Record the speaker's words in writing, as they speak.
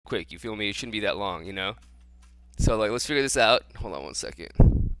quick. You feel me? It shouldn't be that long, you know? So like, let's figure this out. Hold on one second.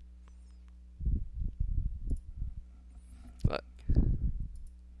 What?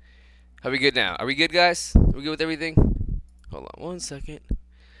 Are we good now? Are we good, guys? Are we good with everything? Hold on one second.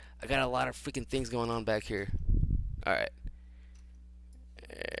 I got a lot of freaking things going on back here. All right.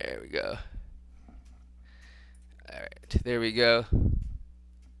 There we go. All right. There we go.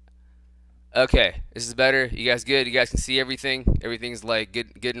 Okay. This is better. You guys good? You guys can see everything? Everything's like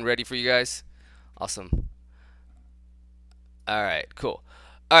good and ready for you guys? Awesome. All right. Cool.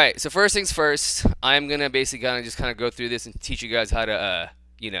 All right. So first things first, I'm going to basically just kind of go through this and teach you guys how to,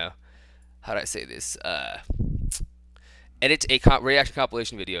 you know, how do I say this? Edit a reaction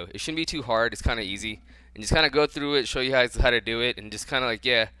compilation video. It shouldn't be too hard. It's kind of easy. And just kind of go through it, show you how to do it, and just kind of like,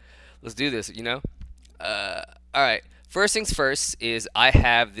 yeah, let's do this, you know? All right. First things first is I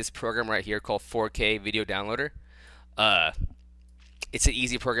have this program right here called 4K Video Downloader. It's an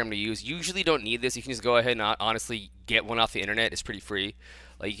easy program to use. You usually don't need this. You can just go ahead and honestly get one off the internet. It's pretty free.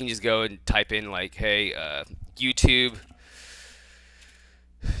 Like you can just go and type in like, hey, YouTube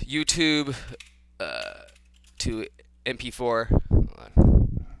to MP4.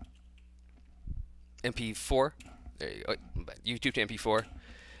 MP4. There you go. YouTube to MP4,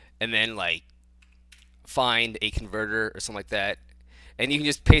 and then like find a converter or something like that, and you can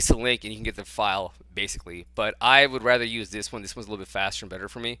just paste the link and you can get the file basically. But I would rather use this one. This one's a little bit faster and better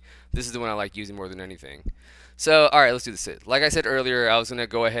for me. This is the one I like using more than anything. So all right, let's do this. Like I said earlier, I was gonna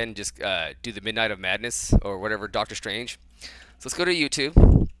go ahead and just do the Midnight of Madness or whatever, Doctor Strange. So let's go to YouTube.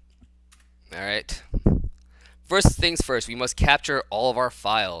 All right. First things first, we must capture all of our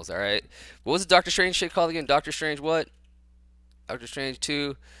files, all right? What was the Doctor Strange shit called again? Doctor Strange what? Doctor Strange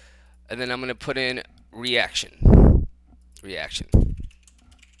 2. And then I'm going to put in reaction. Reaction.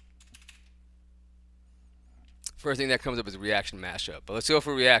 First thing that comes up is reaction mashup. But let's go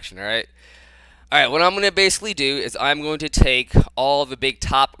for reaction, all right? All right, what I'm going to basically do is I'm going to take all the big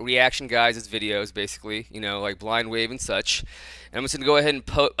top reaction guys' videos, basically, you know, like Blind Wave and such, and I'm just going to go ahead and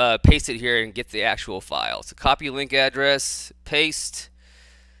paste it here and get the actual file. So copy link address, paste.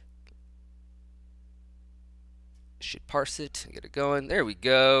 Should parse it, get it going. There we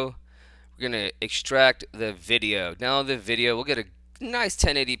go. We're going to extract the video. Download the video. We'll get a nice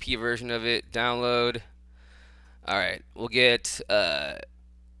 1080p version of it. Download. All right, we'll get...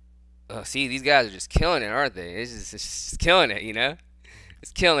 Oh, see, these guys are just killing it, aren't they? It's just killing it, you know?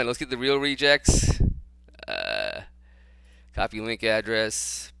 It's killing it. Let's get the real rejects. Copy link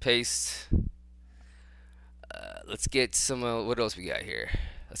address, paste. Let's get some, what else we got here?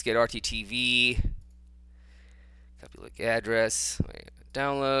 Let's get RTTV. Copy link address.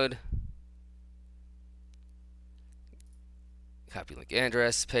 Download. Copy link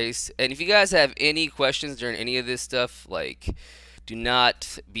address, paste. And if you guys have any questions during any of this stuff, like... do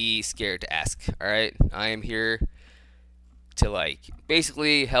not be scared to ask, alright? I am here to, like,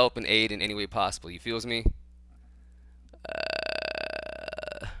 basically help and aid in any way possible. You feels me?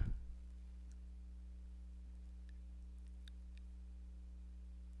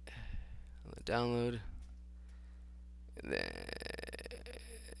 Download. And then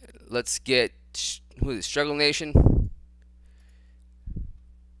let's get, who is it? Struggle Nation.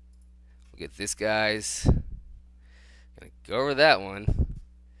 We'll get this guy's. Gonna go over that one.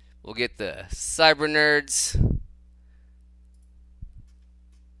 We'll get the Cyber Nerds.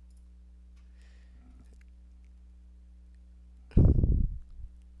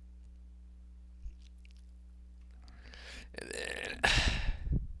 And then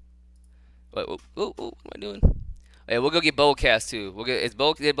what am I doing? Hey, we'll go get Bowcast too. We'll get did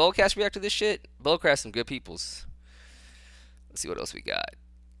Bowcast react to this shit? Bowcast some good peoples. Let's see what else we got.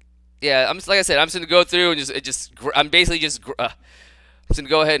 Yeah, I'm just like I said. I'm just gonna go through and I'm basically just I'm just gonna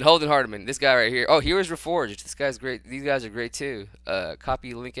go ahead and Holden Hardiman. This guy right here. Oh, Heroes Reforged. This guy's great. These guys are great too.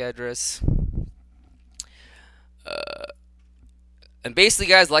 Copy link address. And basically,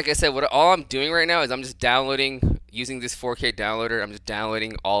 guys, like I said, all I'm doing right now is I'm just downloading using this 4K downloader. I'm just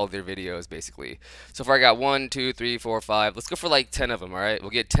downloading all of their videos basically. So far, I got 1, 2, 3, 4, 5. Let's go for like 10 of them. All right, we'll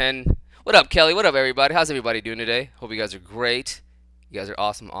get 10. What up, Kelly? What up, everybody? How's everybody doing today? Hope you guys are great. You guys are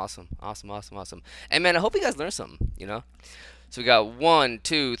awesome. And man, I hope you guys learned something, you know? So we got 1,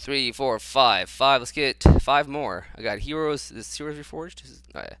 2, 3, 4, 5. 5. Let's get 5 more. I got Heroes. This is Heroes Reforged.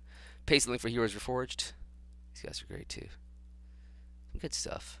 Oh, yeah. Paste the link for Heroes Reforged. These guys are great too. Some good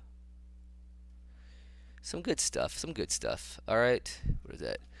stuff. Some good stuff. All right. What is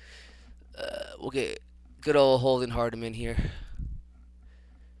that? We'll get good old Holden Hardiman here.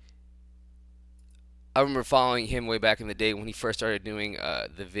 I remember following him way back in the day when he first started doing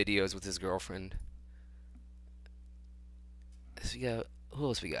the videos with his girlfriend. So we got Who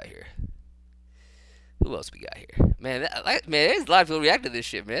else we got here? Who else we got here? Man, man, there's a lot of people react to this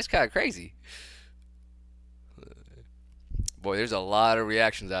shit, man. It's kind of crazy. Boy, there's a lot of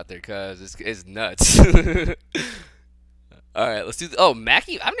reactions out there, cuz it's nuts. All right, let's do. Oh,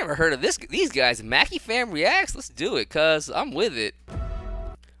 Mackie, I've never heard of these guys. Mackie fam reacts. Let's do it, cuz I'm with it.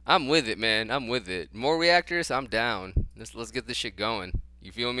 I'm with it, man. I'm with it. More reactors, I'm down. Let's get this shit going.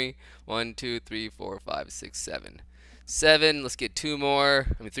 You feel me? 1, 2, 3, 4, 5, 6, 7. 7. Let's get 2 more.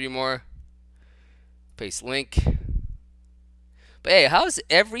 I mean 3 more. Paste link. But hey, how's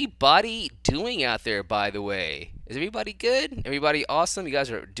everybody doing out there, by the way? Is everybody good? Everybody awesome? You guys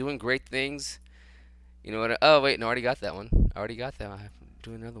are doing great things. You know what? Oh, wait, no, I already got that one. I already got that one. I have to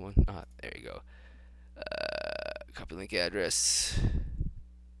do another one. Ah, there you go. Copy link address.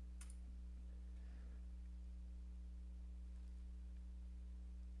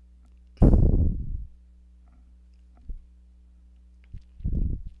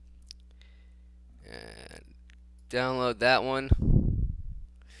 And download that one.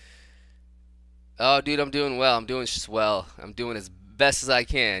 Oh, dude, I'm doing well. I'm doing swell. I'm doing as best as I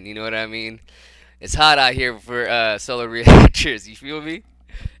can. You know what I mean? It's hot out here for solar reactors. You feel me?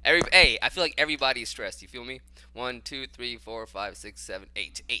 Hey, I feel like everybody's stressed. You feel me? 1, 2, 3, 4, 5, 6, 7,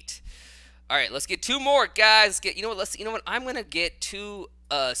 8. 8. All right, let's get 2 more, guys. Let's get. You know what? You know what? I'm gonna get 2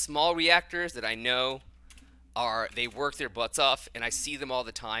 small reactors that I know they work their butts off, and I see them all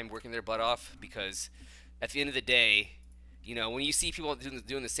the time working their butt off, because at the end of the day, you know, when you see people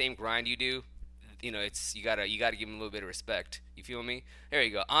doing the same grind you do, you know, it's you gotta give them a little bit of respect. You feel me? There you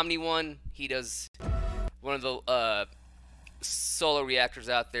go. Omni One, he does one of the solar reactors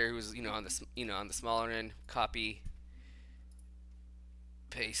out there, who's on the smaller end. Copy,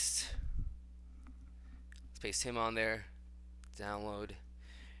 paste. Let's paste him on there. Download.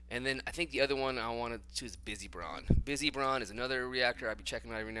 And then I think the other one I want to choose Busy Brawn. Busy Brawn is another reactor I'll be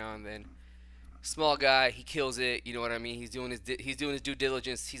checking out every now and then. Small guy, he kills it. You know what I mean? He's doing his due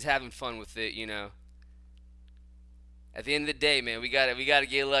diligence. He's having fun with it. You know. At the end of the day, man, we gotta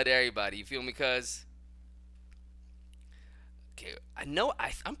give love to everybody. You feel me, cuz? Okay,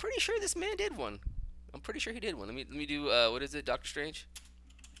 I'm pretty sure this man did one. I'm pretty sure he did one. Let me do what is it, Doctor Strange?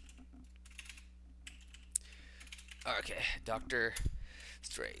 Okay, Doctor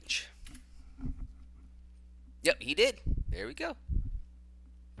Strange. Yep, he did. There we go.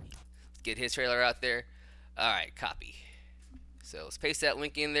 Let's get his trailer out there. All right, copy. So let's paste that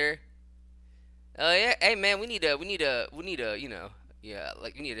link in there. Yeah, hey man, we need to, you know, yeah,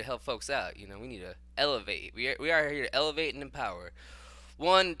 like we need to help folks out. You know, we need to elevate. We are here to elevate and empower.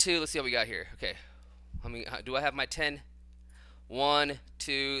 1, 2. Let's see what we got here. Okay, do I have my 10? 1,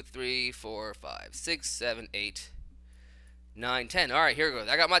 2, 3, 4, 5, 6, 7, 8, 9, 10. All right, here it goes.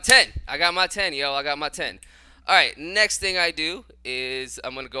 I got my 10. I got my 10, yo. I got my 10. All right, next thing I do is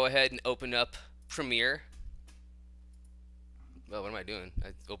I'm gonna go ahead and open up Premiere. Well, what am I doing? I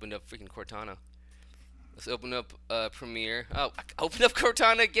opened up freaking Cortana. Let's open up Premiere. Oh, I opened up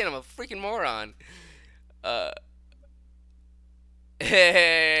Cortana again. I'm a freaking moron.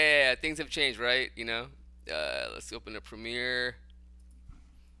 Hey, things have changed, right? You know. Let's open up Premiere.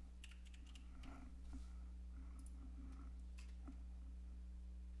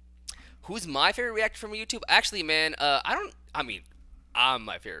 Who's my favorite reactor from YouTube? Actually, man, I mean, I'm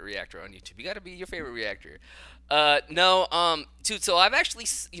my favorite reactor on YouTube. You gotta be your favorite reactor. No, dude. So I've actually,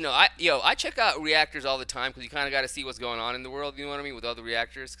 I check out reactors all the time, because you kind of got to see what's going on in the world. You know what I mean, with other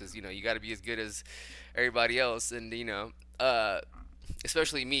reactors, because you got to be as good as everybody else, and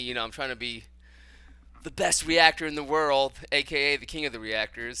especially me. I'm trying to be the best reactor in the world, aka the king of the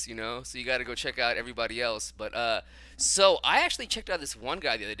reactors. So you got to go check out everybody else. But so I actually checked out this one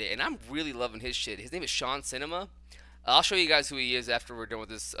guy the other day, and I'm really loving his shit. His name is Sean Cinema. I'll show you guys who he is after we're done with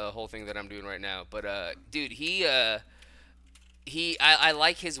this whole thing that I'm doing right now. But dude, I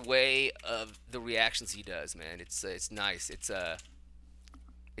like his way of the reactions he does, man. It's nice. It's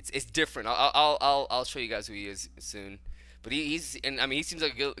different. I'll show you guys who he is soon. But he's I mean, he seems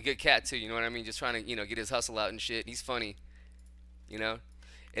like a good cat too. You know what I mean? Just trying to get his hustle out and shit. He's funny. It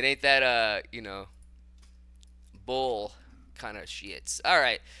ain't that bull kind of shits. All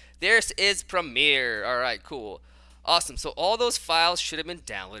right, there's is Premiere. All right, cool. Awesome. So all those files should have been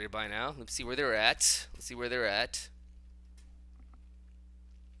downloaded by now. Let's see where they're at.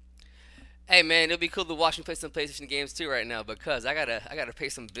 Hey man, it'll be cool to watch me play some PlayStation games too right now, because I gotta pay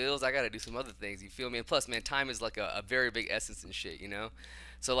some bills. I gotta do some other things. You feel me? And plus, man, time is like a very big essence and shit.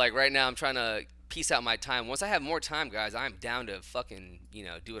 So like right now, I'm trying to piece out my time. Once I have more time, guys, I'm down to fucking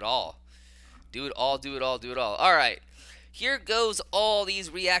do it all. Do it all. All right. here goes all these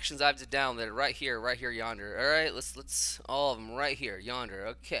reactions I've downloaded right here, yonder. All right, let's all of them right here, yonder.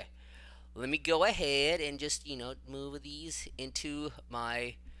 Okay, let me go ahead and just move these into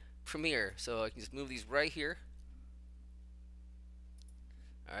my Premiere, so I can just move these right here.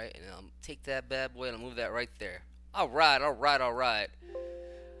 All right, and I'll take that bad boy and I'll move that right there. All right, all right, all right.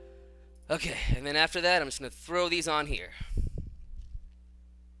 Okay, and then after that, I'm just gonna throw these on here.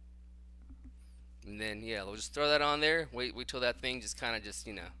 And then, yeah, we'll just throw that on there. Wait till that thing just kind of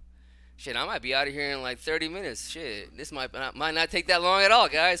shit, I might be out of here in like 30 minutes. Shit, this might not take that long at all,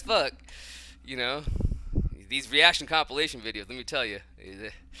 guys. Fuck. These reaction compilation videos, let me tell you,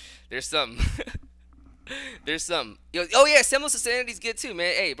 there's something. There's something. Oh yeah, Semblance of Sanity's good too,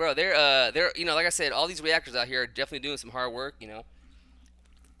 man. Hey, bro, they're like I said, all these reactors out here are definitely doing some hard work, I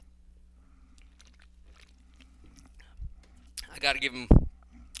gotta give them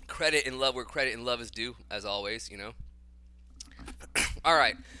credit and love where credit and love is due, as always, All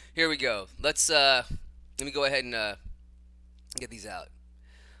right, here we go. Let me go ahead and get these out.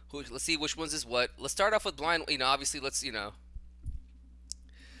 Let's see which ones is what. Let's start off with blind. Obviously, let's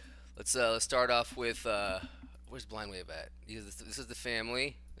start off with where's Blind Wave at? This is the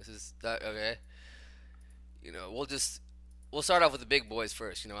family. This is okay. We'll start off with the big boys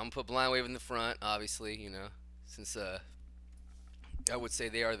first. I'm gonna put Blind Wave in the front, obviously. Since I would say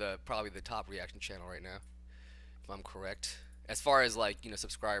they are probably the top reaction channel right now, if I'm correct, as far as like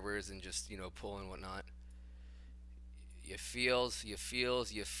subscribers and just pull and whatnot. You feels.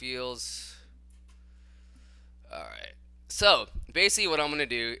 All right. So basically, what I'm gonna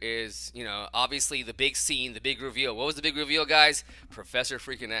do is, obviously the big scene, the big reveal. What was the big reveal, guys? Professor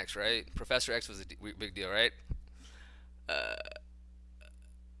freaking X, right? Professor X was a big deal, right?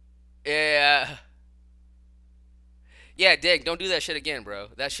 Yeah. Yeah, Dig, don't do that shit again, bro.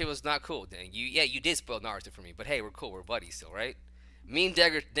 That shit was not cool, Dang. You did spoil Naruto for me, but hey, we're cool. We're buddies still, right? Me and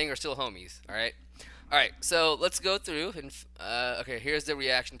Ding are still homies, all right? All right, so let's go through and okay, here's the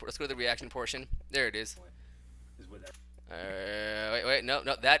reaction. Let's go to the reaction portion. There it is. Wait, no,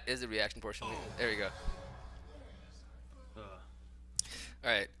 that is the reaction portion. There we go. All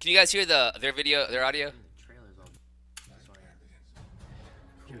right, can you guys hear their audio?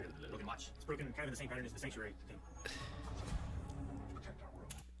 It's broken kind of in the same pattern as the sanctuary.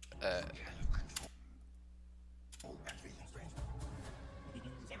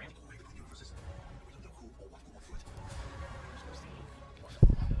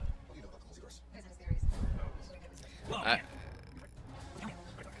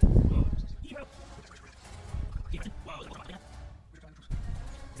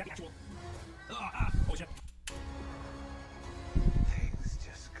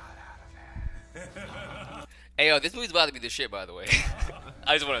 Hey, yo, this movie's about to be the shit, by the way.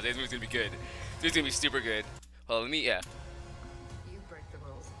 I just want to say this movie's gonna be good. This movie's gonna be super good. Hold on, yeah. You break the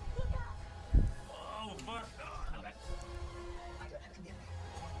rules. Oh, fuck.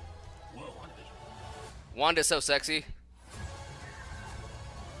 Whoa, Wanda's so sexy.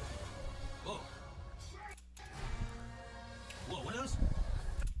 Whoa. Whoa, what else?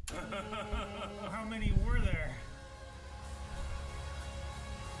 How many were there?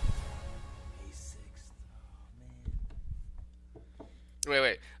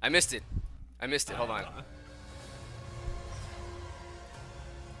 Wait, I missed it. Hold on.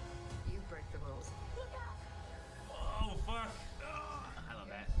 You break the rules. Oh, fuck. I love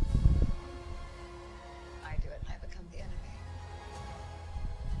that. I do it, I become the enemy.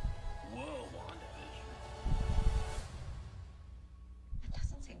 Whoa, Wanda. That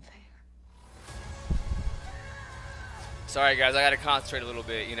doesn't seem fair. Sorry, guys, I gotta concentrate a little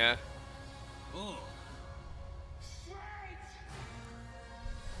bit, Whoa.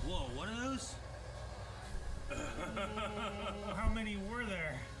 Whoa, what are those? How many were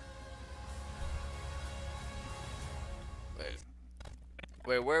there?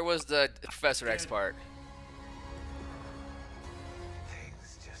 Wait, where was the Professor X part?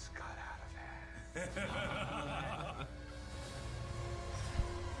 Things just got out of hand.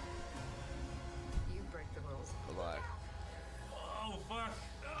 You break the rules. Hold on. Oh, fuck.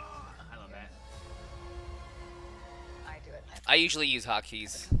 I love that. I do it, I usually use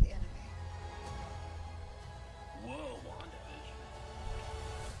hotkeys. become the enemy. Whoa, Wanda.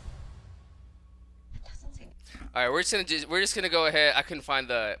 That doesn't seem. All right, we're just gonna go ahead. I couldn't find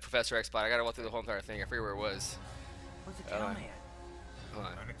the Professor X spot. I gotta walk through the whole entire thing. I forget where it was. What's it down at? Hold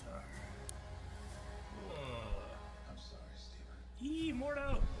on. I'm sorry, Steven. Yee, Mordo.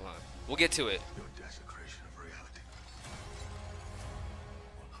 Hold on. We'll get to it. Your desecration of reality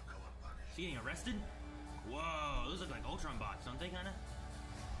will not go unpunished. Is he getting arrested? Whoa, those look like Ultron bots, don't they, kinda?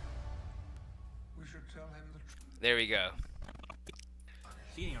 We should tell him the truth. There we go.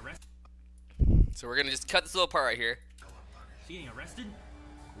 Is he getting arrested? So we're gonna just cut this little part right here. Is he getting arrested?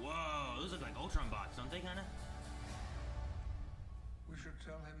 Whoa, those look like Ultron bots, don't they, kinda? We should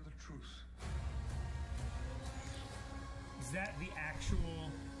tell him the truth. Is that the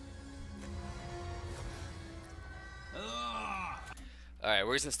actual... Ugh! Alright,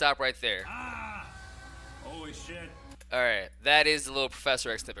 we're just gonna stop right there. Ah! Holy shit. Alright, that is the little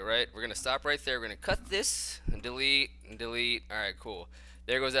Professor X snippet, right? We're gonna stop right there. We're gonna cut this and delete and delete. Alright, cool.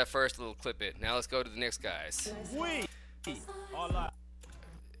 There goes that first little clip it. Now let's go to the next guys. Wait! Alright, Alright,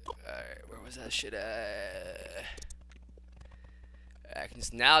 where was that shit at? I can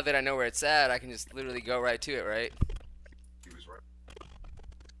just, now that I know where it's at, I can just literally go right to it, right? He was right.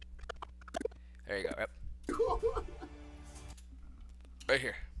 There you go, yep. Right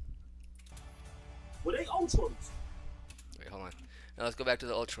here. Were they Ultrons? Wait, hold on. Now let's go back to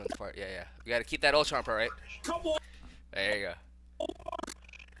the Ultron part. Yeah, yeah. We gotta keep that Ultron part, right? Come on! There you go.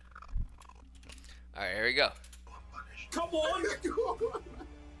 Alright, here we go. Come on!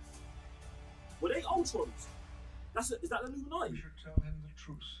 Were they Ultrons? Is that the new We name? should tell him the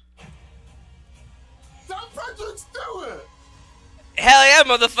truth. That's Patrick Stewart! Hell yeah,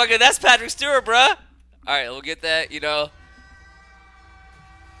 motherfucker! That's Patrick Stewart, bruh! Alright, we'll get that, you know.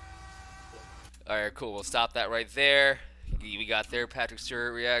 Alright, cool. We'll stop that right there. We got their Patrick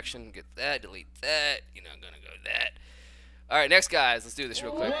Stewart reaction. Get that, delete that. You know, I'm gonna go to that. Alright, next guys. Let's do this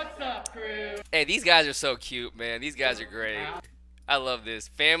real quick. What's up, crew? Hey, these guys are so cute, man. These guys are great. I love this.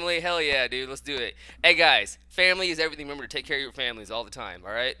 Family? Hell yeah, dude. Let's do it. Hey, guys. Family is everything. Remember to take care of your families all the time,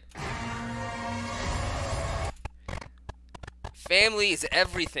 alright? Family is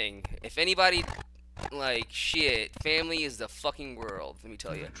everything. If anybody, like, shit, family is the fucking world. Let me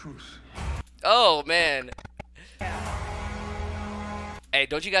tell you. The truth. Oh, man. Hey,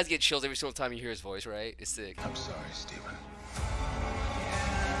 don't you guys get chills every single time you hear his voice, right? It's sick. I'm sorry, Stephen.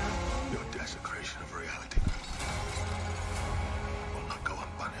 Your desecration of reality will not go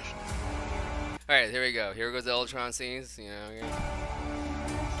unpunished. Alright, here we go. Here goes the Ultron scenes. You know,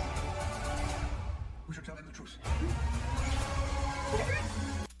 We should tell him the truth.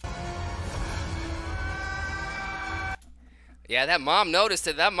 yeah, that mom noticed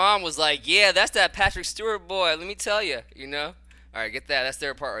it. That mom was like, yeah, that's that Patrick Stewart boy. Let me tell you, you know? Alright, get that. That's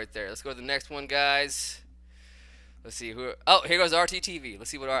their part right there. Let's go to the next one, guys. Let's see who. Oh, here goes RTTV.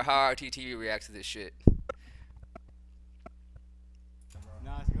 Let's see what how RTTV reacts to this shit.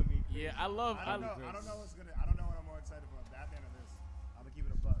 Nah, it's gonna be. Yeah, I love. I don't know what I'm more excited for, Batman or this. I'm gonna keep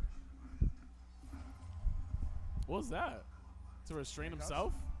it a buck. What's that? To restrain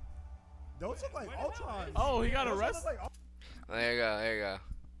himself? Those look like Ultrons. Oh, he got Those look arrested. like There you go. There you go.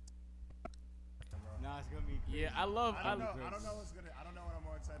 Nah, it's gonna be. Yeah, I love. I don't know what I'm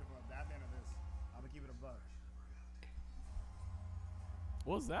more excited for, Batman or this. I'm gonna keep it a buck.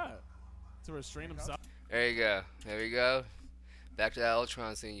 What's that? To restrain himself? There you go. There we go. Back to that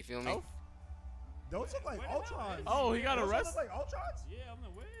Ultron scene. You feel me? Oh, Those look like Ultrons. oh, he got Those arrested. look like Ultrons. Yeah, I'm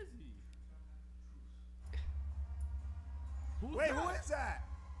like, where is he? Who's Wait, that? who is that?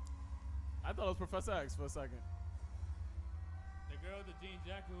 I thought it was Professor X for a second. The girl with the jean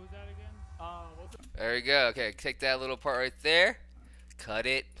jacket, who's that again? What's it? There we go. Okay, take that little part right there. Cut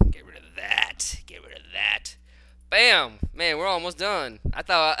it. Get rid of that. Get rid of that. Bam! Man, we're almost done. I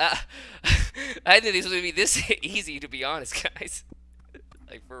thought I didn't think this would be this easy, to be honest, guys.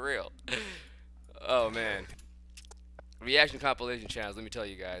 Like, for real. Oh, man. Reaction compilation channels, let me tell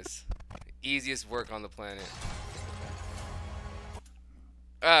you guys. Easiest work on the planet.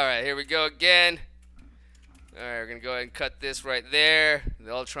 Alright, here we go again. Alright, we're gonna go ahead and cut this right there.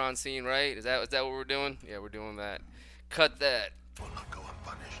 The Ultron scene, right? Is that what we're doing? Yeah, we're doing that. Cut that. Will not go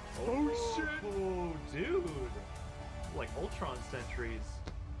unpunished. Oh shit! Oh, dude! Like Ultron sentries.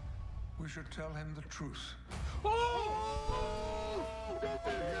 We should tell him the truth. Oh!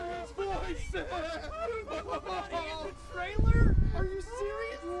 Trailer? Are you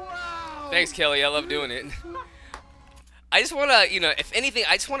serious? Wow! Thanks, Kelly. I love doing it. I just want to, you know, if anything,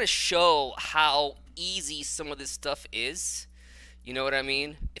 I just want to show how easy some of this stuff is. You know what I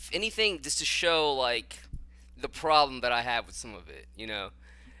mean? If anything, just to show, like, the problem that I have with some of it, you know?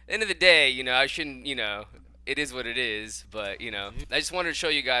 At the end of the day, you know, I shouldn't, you know, it is what it is, but, you know, I just wanted to show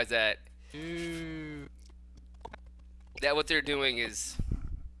you guys that what they're doing is,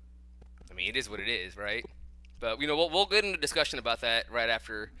 I mean, it is what it is, right? But, you know, we'll get into discussion about that right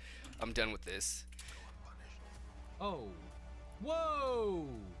after I'm done with this. Oh. Whoa!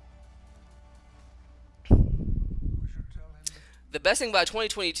 We should tell him The best thing about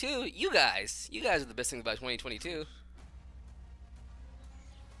 2022, you guys are the best thing about 2022.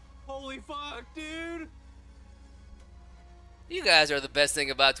 Holy fuck, dude! You guys are the best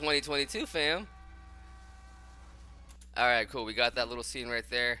thing about 2022, fam. Alright, cool. We got that little scene right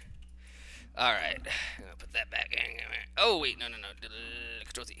there. Alright. I'm gonna put that back in. Oh, wait. No.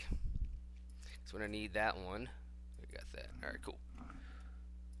 Control Z. So we're gonna need that one. We got that. Alright, cool.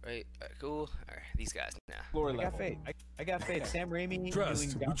 Right. Alright, cool. Alright, these guys now. I got faith. I got faith. Sam Raimi.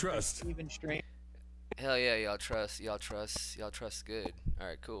 Trust. doing We trust. Even Strange. Hell yeah, y'all trust. Y'all trust good.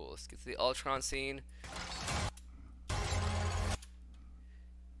 Alright, cool. Let's get to the Ultron scene.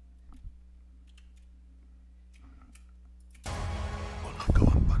 Will not go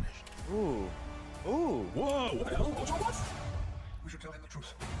unpunished. Ooh. Ooh. Whoa! What the hell? Ultron what? We should tell him the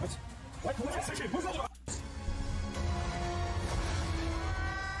truth. What? Who's Ultron?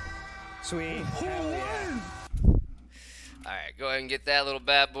 Sweet. Hell yeah. Alright, go ahead and get that little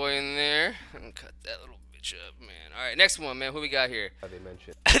bad boy in there. And cut that little bitch up, man. Alright, next one, man. Who we got here? How they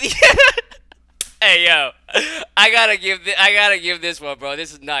mentioned. Hey, yo. I gotta give this one, bro.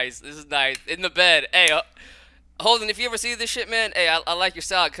 This is nice. This is nice. In the bed. Hey, Holden, if you ever see this shit, man, hey, I like your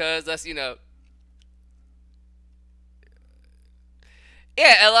style, cuz that's, you know.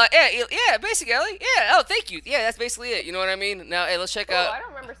 Yeah, Ella. Yeah, basically, Ellie. Yeah, oh, thank you. Yeah, that's basically it. You know what I mean? Now, hey, let's check out. I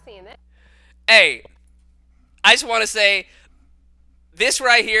don't remember seeing it. Hey, I just want to say, this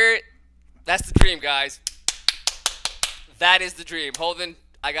right here, that's the dream, guys. That is the dream. Holden,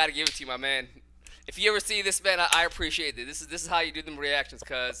 I gotta give it to you, my man. If you ever see this, man, I appreciate it. This is how you do them reactions,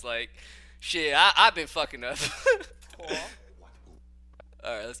 cuz, like, shit, I've been fucking up. Cool.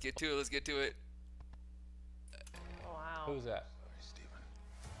 Alright, let's get to it. Oh, wow. Who's that?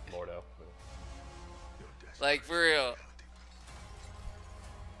 Mordo. Like, for real.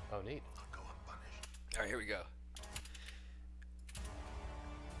 Oh, neat. Alright, here we go.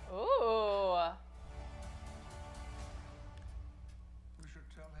 Ooh. We should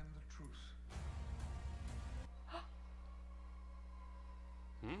tell him the truth.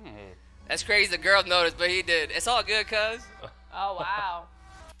 That's crazy the girl noticed, but he did. It's all good, cuz. Oh, wow.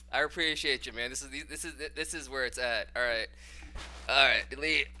 I appreciate you, man. This is where it's at. Alright. Alright,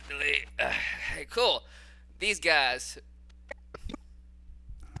 delete. Hey, cool. These guys.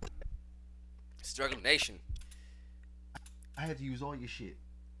 Struggle Nation. I had to use all your shit.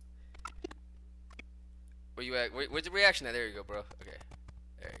 Where you at? Where's the reaction at? There you go, bro. Okay.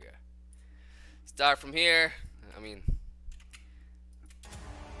 There you go. Start from here. I mean,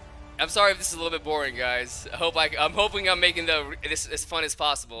 I'm sorry if this is a little bit boring, guys. I'm hoping I'm making this as fun as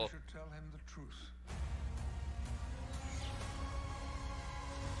possible. We should tell him the truth.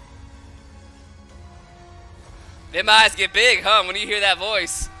 Them eyes get big, huh? When you hear that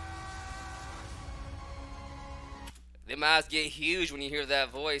voice. Them eyes get huge when you hear that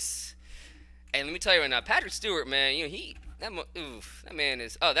voice. And let me tell you right now, Patrick Stewart, man, you know, that man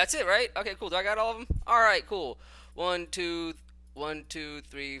is. Oh, that's it, right? Okay, cool. Do I got all of them? All right, cool. 1, 2,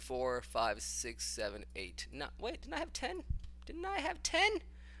 3, 4, 5, 6, 7, 8. No, wait, didn't I have 10? Didn't I have 10?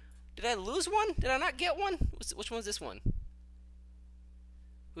 Did I lose one? Did I not get one? Which one's this one?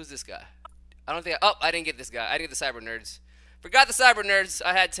 Who's this guy? I don't think. Oh, I didn't get this guy. I didn't get the Cyber Nerds. Forgot the Cyber Nerds.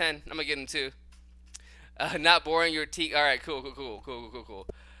 I had 10. I'm gonna get them too. Not boring. Your teeth. All right, cool.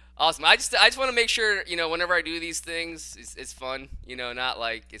 Awesome. I just want to make sure, you know, whenever I do these things, it's fun. You know,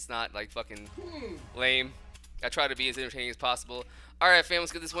 it's not like fucking lame. I try to be as entertaining as possible. All right, fam,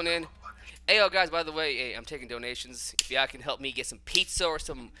 let's get this one in. Hey, yo, guys, by the way, hey, I'm taking donations. If y'all can help me get some pizza or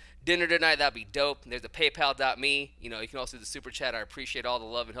some dinner tonight, that'd be dope. There's the PayPal.me. You know, you can also do the super chat. I appreciate all the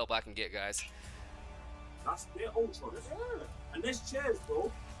love and help I can get, guys. That's their Ultron. And there's chairs,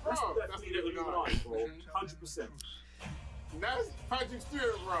 bro. That's the Illuminati, bro. 100%. That's Patrick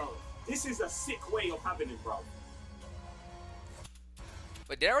Stewart, bro. This is a sick way of having it, bro.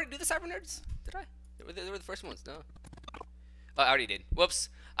 Wait, did I already do the Cyber Nerds? Did I? They were the first ones, no? Oh, I already did. Whoops.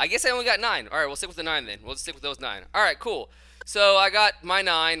 I guess I only got 9. Alright, we'll stick with the 9 then. We'll just stick with those 9. Alright, cool. So I got my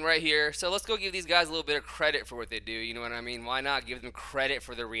 9 right here. So let's go give these guys a little bit of credit for what they do. You know what I mean? Why not give them credit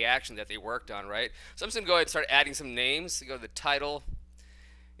for the reaction that they worked on, right? So I'm just going to go ahead and start adding some names. Go to the title.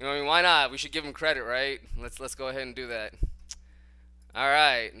 You know what I mean? Why not? We should give them credit, right? Let's go ahead and do that.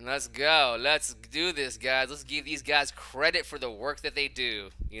 Alright, let's go. Let's do this, guys. Let's give these guys credit for the work that they do.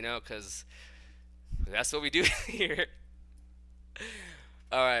 You know, because that's what we do here.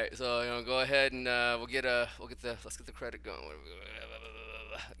 All right, so you know, go ahead and let's get the credit going.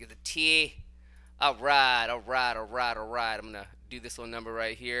 Get the T. All right. I'm gonna do this little number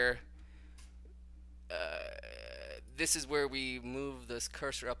right here. This is where we move this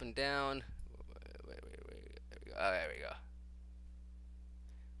cursor up and down. Wait. There we go. Oh, there we go.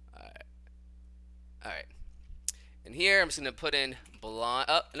 All right. And here I'm just gonna put in blind.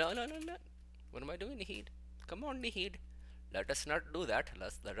 Oh, no, no, no, no. What am I doing, Nahid? Come on, Nahid. Let us not do that.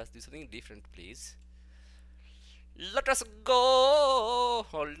 Let us do something different, please. Let us go.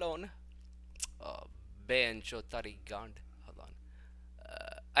 Hold on. Oh, Bancho Tarigand. Hold on.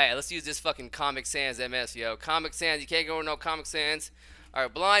 Alright, let's use this fucking Comic Sans MS, yo. Comic Sans. You can't go with no Comic Sans.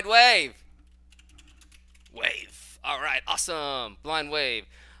 Alright, Blind Wave. Wave. Alright, awesome. Blind Wave.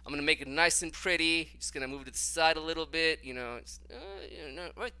 I'm gonna make it nice and pretty. Just gonna move it to the side a little bit. You know,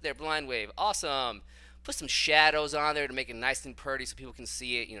 right there. Blind Wave. Awesome. Put some shadows on there to make it nice and pretty so people can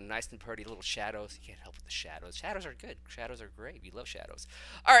see it. You know, nice and pretty little shadows. You can't help with the shadows. Shadows are good. Shadows are great. We love shadows.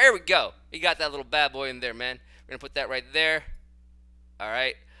 All right, here we go. We got that little bad boy in there, man. We're gonna put that right there. All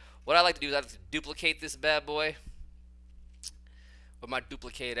right. What I like to do is I like to duplicate this bad boy. Where my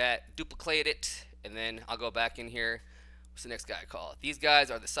duplicate at? Duplicate it, and then I'll go back in here. What's the next guy called? These guys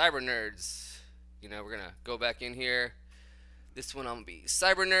are the Cyber Nerds. You know, we're gonna go back in here. This one I'm gonna be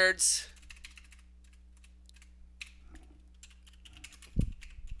Cyber Nerds.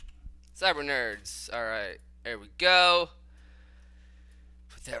 Cyber Nerds. Alright, there we go.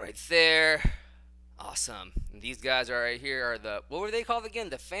 Put that right there. Awesome. And these guys are right here are the, what were they called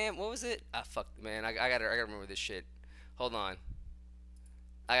again? The fam, what was it? Ah, fuck, man. I gotta remember this shit. Hold on.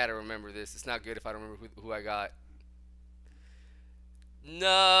 I gotta remember this. It's not good if I don't remember who I got.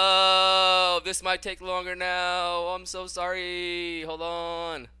 No, this might take longer now. I'm so sorry. Hold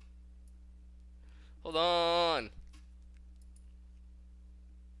on. Hold on.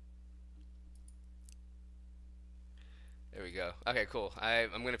 There we go. Okay, cool.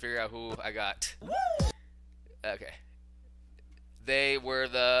 I'm gonna figure out who I got. Okay. They were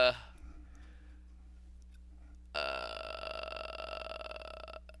the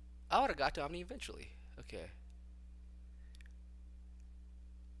I would have got to Omni eventually. Okay.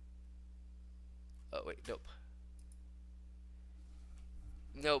 Oh wait, nope.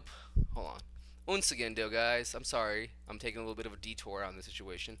 Nope. Hold on. Once again, though, guys, I'm sorry. I'm taking a little bit of a detour on the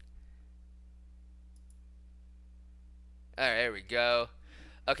situation. Alright, there we go.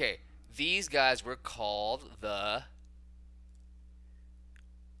 Okay, these guys were called the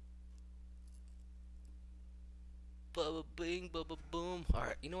Bubba Bing, Bubba Boom.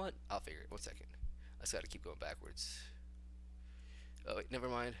 Alright, you know what? I'll figure it. 1 second. I just gotta keep going backwards. Oh, wait, never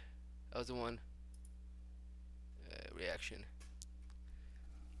mind. That was the one. Reaction.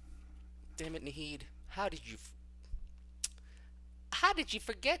 Damn it, Nahid. How did you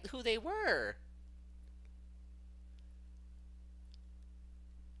forget who they were?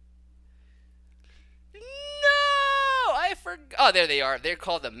 No! I forgot. Oh, there they are. They're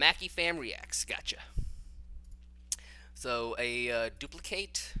called the Mackie Fam Reacts. Gotcha. So, a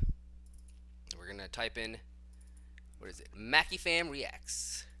duplicate. We're going to type in, what is it? Mackie Fam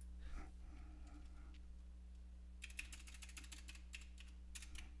Reacts.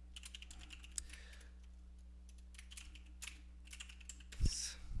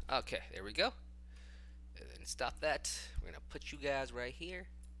 Okay, there we go. And then stop that. We're going to put you guys right here.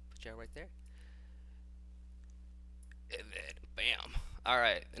 Put y'all right there. And then, bam.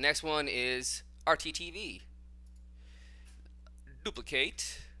 Alright, the next one is RTTV.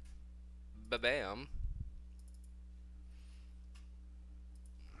 Duplicate. Ba-bam.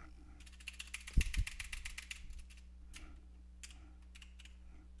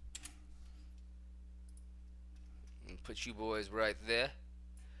 And put you boys right there.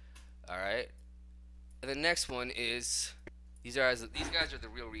 Alright. And the next one is these guys are the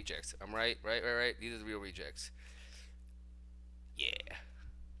real rejects. I'm right? Right. These are the real rejects. Yeah.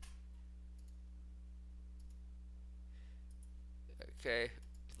 Okay.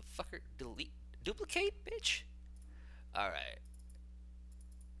 The fucker delete duplicate, bitch. Alright.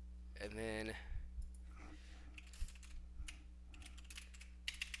 And then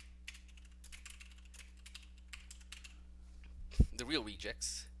the real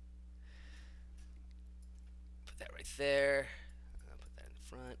rejects. Put that right there. I'll put that in the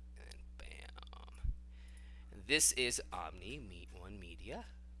front, and then bam. And this is Omni Meet One Media.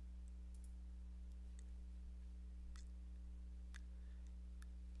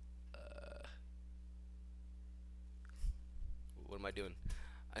 What am I doing?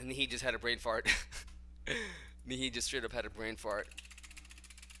 And he just had a brain fart. He just straight up had a brain fart.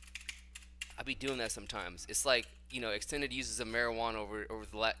 I be doing that sometimes. It's like, you know, extended uses of marijuana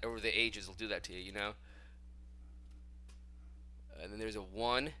over the ages will do that to you, you know. And then there's a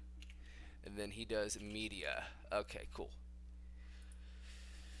 1, and then he does media. Okay, cool.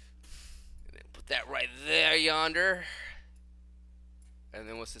 And then put that right there, yonder. And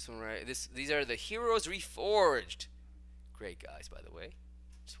then what's this one right? These are the Heroes Reforged. Great guys, by the way.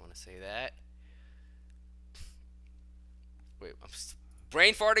 Just want to say that. Wait,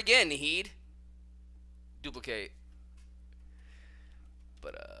 brain fart again, Naheed. Duplicate.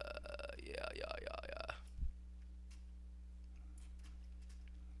 But yeah.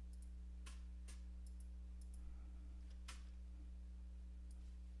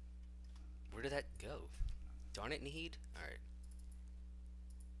 Where did that go? Darn it, Naheed. All right.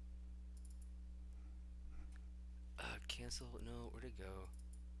 Cancel. No, where'd it go?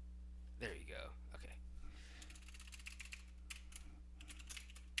 There you go. Okay.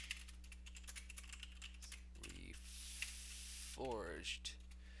 Reforged.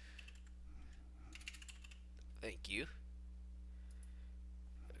 Thank you.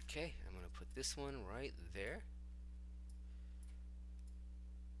 Okay, I'm gonna put this one right there.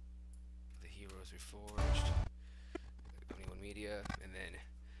 The Heroes Reforged. 21 Media, and then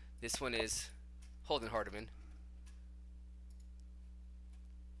this one is Holden Hardiman.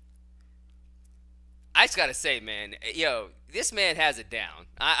 I just gotta say, man, yo, this man has it down.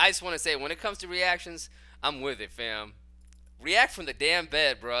 I just want to say, when it comes to reactions, I'm with it, fam. React from the damn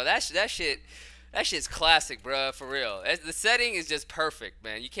bed, bro. That shit's classic, bro. For real. The setting is just perfect,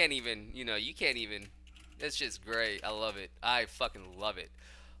 man. You can't even. That's just great. I love it. I fucking love it.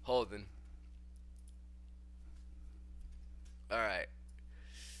 Holden. All right.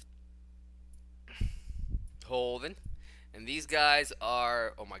 Holden. And these guys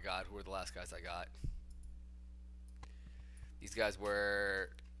are. Oh my God, who were the last guys I got? These guys were.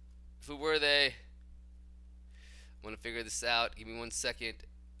 Who were they? I'm gonna figure this out. Give me 1 second.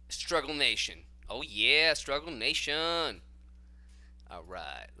 Struggle Nation. Oh yeah, Struggle Nation. All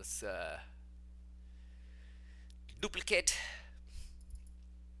right, let's duplicate.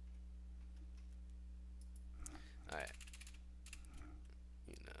 All right.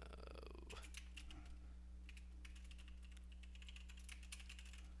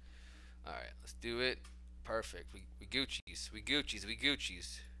 All right, let's do it. Perfect. We Gucci's.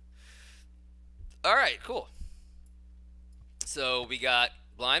 All right, cool. So we got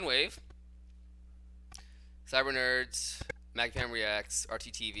Blind Wave, Cyber Nerds, MagFam Reacts,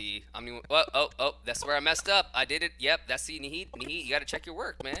 RTTV. Oh, that's where I messed up. I did it. Yep, that's Naheed. You gotta check your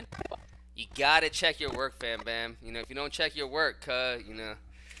work, man. You gotta check your work, fam bam. If you don't check your work, get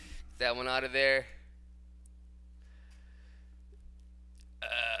that one out of there.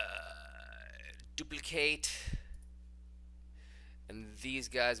 Duplicate. And these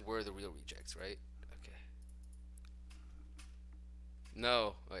guys were the real rejects, right? Okay.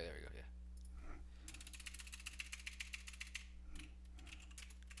 No. Oh, yeah, there we go. Yeah.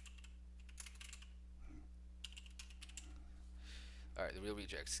 All right, the real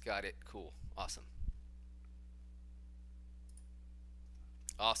rejects. Got it. Cool. Awesome.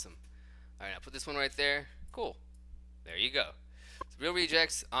 Awesome. All right, I'll put this one right there. Cool. There you go. So real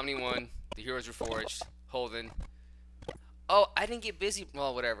rejects, Omni 1, the Heroes Reforged, Holden. Oh, I didn't get busy.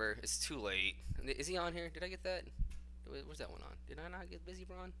 Well, whatever. It's too late. Is he on here? Did I get that? Where's that one on? Did I not get Busy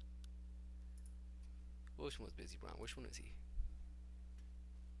Braun? Which one was Busy Braun? Which one is he?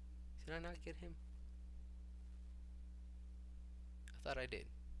 Did I not get him? I thought I did.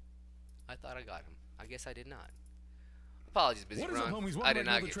 I thought I got him. I guess I did not. Apologies, Busy Braun. I did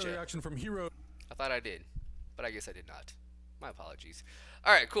not get you. Reaction from Hero. I thought I did, but I guess I did not. My apologies.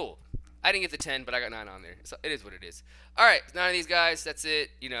 All right, cool. I didn't get the 10, but I got 9 on there. So it is what it is. All right, 9 of these guys. That's it.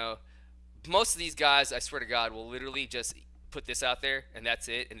 Most of these guys, I swear to God, will literally just put this out there, and that's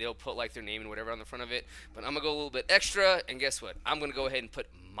it. And they'll put like their name and whatever on the front of it. But I'm gonna go a little bit extra, and guess what? I'm gonna go ahead and put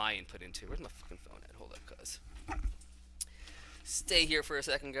my input into. Where's my fucking phone at? Hold up, cuz. Stay here for a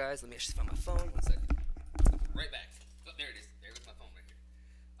second, guys. Let me actually find my phone. 1 second. Right back. Oh, there it is. There goes my phone right here.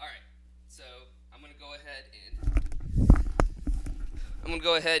 All right. So I'm gonna go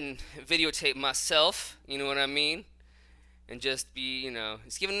ahead and videotape myself. You know what I mean? And just be,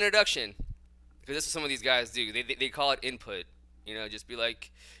 just give an introduction. Because that's what some of these guys do. They call it input. Just be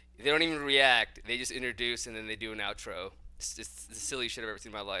like, they don't even react. They just introduce and then they do an outro. It's just the silliest shit I've ever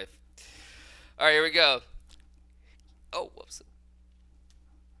seen in my life. All right, here we go. Oh, whoops.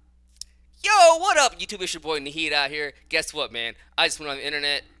 Yo, what up, YouTube? It's your boy Naheed out here. Guess what, man? I just went on the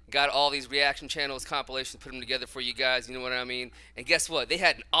internet, got all these reaction channels, compilations, put them together for you guys. You know what I mean? And guess what? They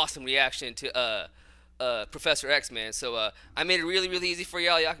had an awesome reaction to Professor X, man. So I made it really, really easy for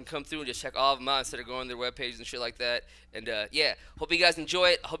y'all. Y'all can come through and just check all of them out instead of going to their web pages and shit like that. And yeah, hope you guys enjoy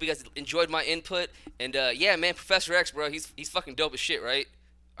it. I hope you guys enjoyed my input. And yeah, man, Professor X, bro, he's fucking dope as shit, right?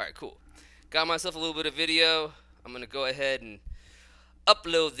 All right, cool. Got myself a little bit of video. I'm gonna go ahead and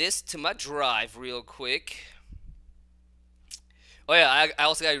upload this to my drive real quick. Oh yeah, I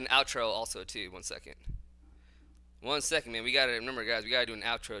also gotta do an outro also too. 1 second. 1 second, man. We gotta remember, guys. We gotta do an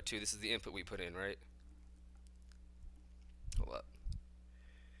outro too. This is the input we put in, right?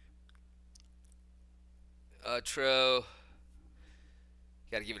 Outro.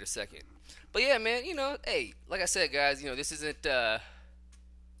 Gotta give it a second. But yeah, man, you know, hey, like I said, guys, you know, this isn't,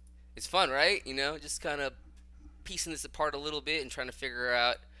 it's fun, right? You know, just kind of piecing this apart a little bit and trying to figure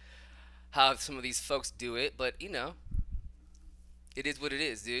out how some of these folks do it. But, you know, it is what it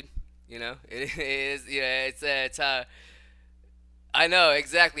is, dude. You know, it is, yeah, it's, I know,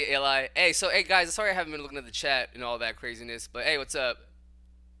 exactly, Eli. Hey, so, hey, guys, sorry I haven't been looking at the chat and all that craziness, but hey, what's up?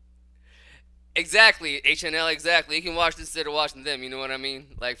 Exactly, HNL, exactly. You can watch this instead of watching them, you know what I mean?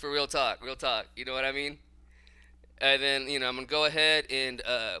 Like, for real talk, you know what I mean? And then, you know, I'm going to go ahead and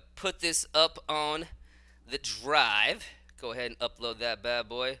put this up on the drive. Go ahead and upload that bad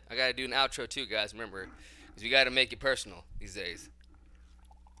boy. I got to do an outro too, guys, remember. Because we got to make it personal these days.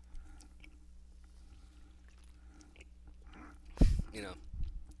 You know.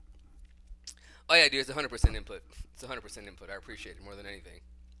 Oh, yeah, dude, it's 100% input. It's 100% input. I appreciate it more than anything.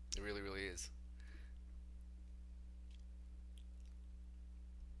 It really, really is.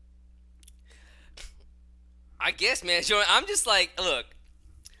 I guess, man. I'm just like, look.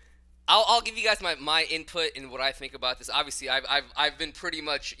 I'll give you guys my input and what I think about this. Obviously, I've been pretty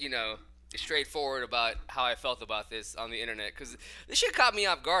much, you know, straightforward about how I felt about this on the internet, because this shit caught me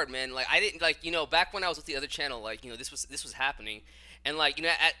off guard, man. Like, I didn't, like, you know, back when I was with the other channel, like, you know, this was happening, and like, you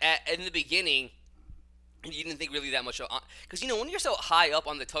know, in the beginning, you didn't think really that much, because, you know, when you're so high up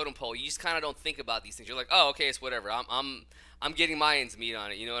on the totem pole, you just kind of don't think about these things. You're like, oh, okay, it's whatever. I'm getting my ends meet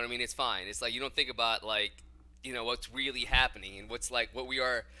on it. You know what I mean? It's fine. It's like you don't think about, like, you know, what's really happening and what's, like, what we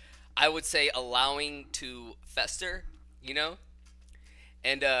are, I would say, allowing to fester, you know?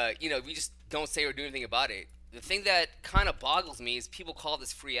 And, you know, we just don't say or do anything about it. The thing that kind of boggles me is people call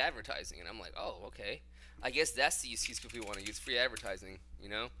this free advertising. And I'm like, oh, okay. I guess that's the excuse people want to use, free advertising, you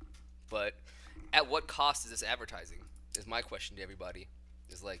know? But at what cost is this advertising? Is my question to everybody.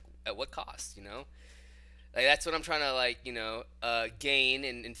 Is like, at what cost, you know? Like, that's what I'm trying to, like, you know, gain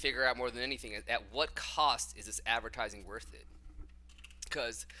and figure out more than anything. At what cost is this advertising worth it?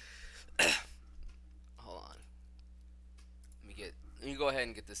 Because, hold on. Let me go ahead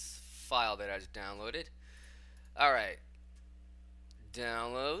and get this file that I just downloaded. All right.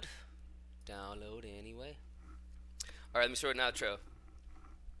 Download anyway. All right, let me show an outro. All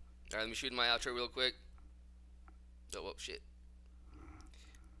right, let me shoot my outro real quick. Oh, whoa, shit.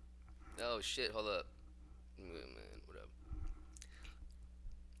 Oh, shit, hold up. Man, what up?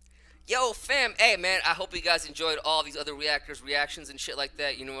 Yo, fam, hey, man, I hope you guys enjoyed all these other reactions and shit like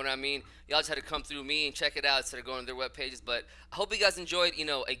that, you know what I mean? Y'all just had to come through me and check it out instead of going to their web pages, but I hope you guys enjoyed, you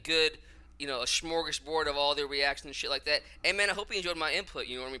know, a good, you know, a smorgasbord of all their reactions and shit like that. Hey, man, I hope you enjoyed my input,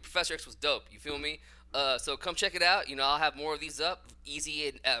 you know what I mean? Professor X was dope, you feel me? So come check it out, you know, I'll have more of these up,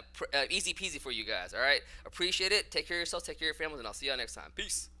 easy and easy peasy for you guys, all right? Appreciate it, take care of yourselves, take care of your families, and I'll see y'all next time.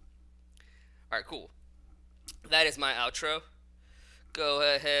 Peace. All right, cool. That is my outro. Go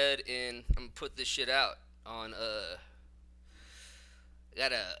ahead and I'm gonna put this shit out on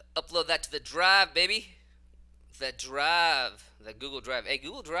gotta upload that to the drive, baby. That drive, that Google Drive. Hey,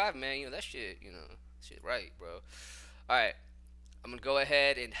 Google Drive, man, you know that shit, you know, shit right, bro. All right, I'm gonna go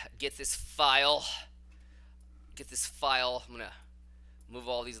ahead and get this file. I'm gonna move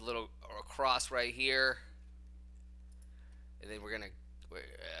all these little across right here, and then we're gonna.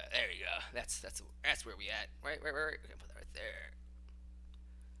 There you go. That's where we at. Right. We're gonna put that right there.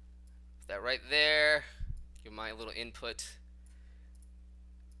 Put that right there. Give my little input.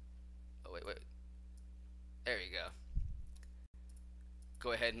 Oh wait. There you go.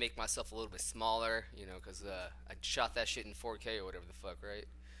 Go ahead and make myself a little bit smaller, you know, because I shot that shit in 4K or whatever the fuck, right?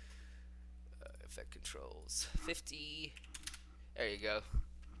 Effect controls 50. There you go.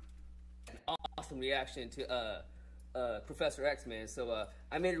 Awesome reaction to Professor X, man. So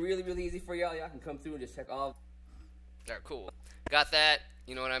I made it really, really easy for y'all. Y'all can come through and just check all. Alright, cool. Got that.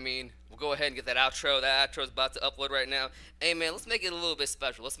 You know what I mean? We'll go ahead and get that outro. That outro is about to upload right now. Hey, man, let's make it a little bit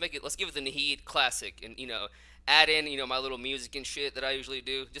special. Let's give it the Naheed classic, and, you know, add in, you know, my little music and shit that I usually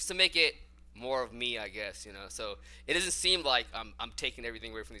do, just to make it more of me, I guess, you know. So it doesn't seem like I'm taking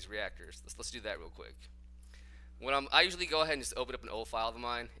everything away from these reactors. Let's do that real quick. I usually go ahead and just open up an old file of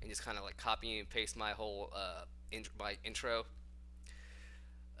mine and just kind of like copy and paste my whole my intro.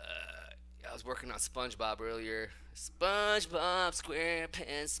 I was working on SpongeBob earlier. SpongeBob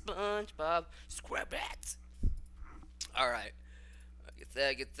SquarePants, SpongeBob SquarePants. All right, get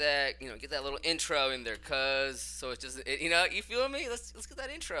that. You know, get that little intro in there, cuz. So it's just, you know, you feel me? Let's get that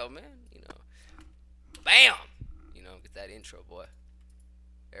intro, man. You know, bam. You know, get that intro, boy.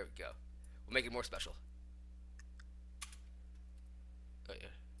 There we go. We'll make it more special. Oh yeah.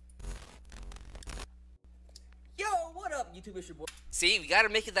 Yo, what up, YouTube? It's your boy. See, we gotta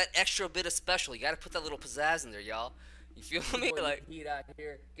make it that extra bit of special. You gotta put that little pizzazz in there, y'all. You feel me? Like, Heat out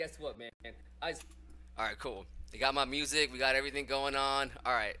here. Guess what, man? all right, cool. We got my music. We got everything going on.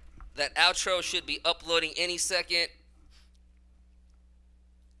 All right, that outro should be uploading any second.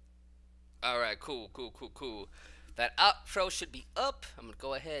 All right, cool. That outro should be up. I'm gonna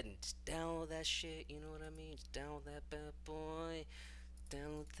go ahead and just download that shit. You know what I mean? Just download that bad boy.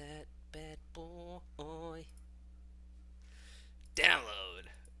 Download that bad boy. Download.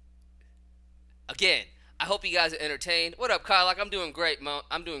 Again, I hope you guys are entertained. What up, Kyle? Like, I'm doing great, Mo.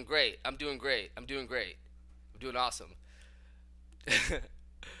 I'm doing great. I'm doing awesome.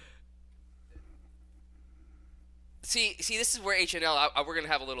 See, this is where HNL, we're gonna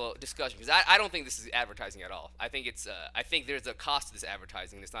have a little discussion, because I don't think this is advertising at all. I think I think there's a cost to this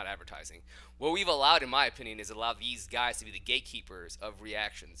advertising. It's not advertising. What we've allowed, in my opinion, is allow these guys to be the gatekeepers of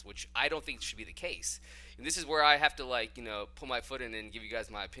reactions, which I don't think should be the case. And this is where I have to, like, you know, put my foot in and give you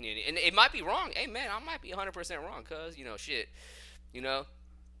guys my opinion. And it might be wrong. Hey, man, I might be 100% wrong, cause, you know, shit, you know,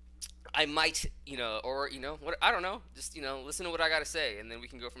 I might, you know, or, you know, what, I don't know. Just, you know, listen to what I gotta say, and then we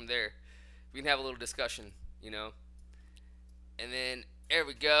can go from there. We can have a little discussion, you know. And then, there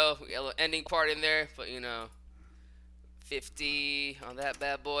we go. We got a little ending part in there. But, you know, 50 on that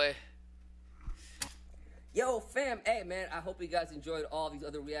bad boy. Yo, fam. Hey, man. I hope you guys enjoyed all these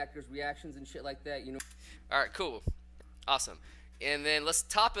other reactions and shit like that, you know. Alright, cool. Awesome. And then let's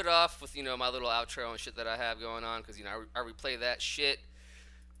top it off with, you know, my little outro and shit that I have going on. Because, you know, I replay that shit.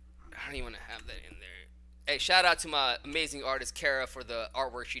 I don't even want to have that in there. Hey, shout out to my amazing artist, Kara, for the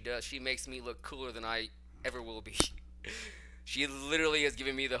artwork she does. She makes me look cooler than I ever will be. She literally has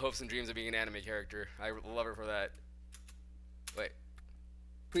given me the hopes and dreams of being an anime character. I love her for that. Wait.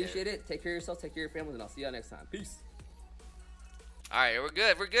 Appreciate it. Take care of yourself. Take care of your families, and I'll see y'all next time. Peace. Alright, we're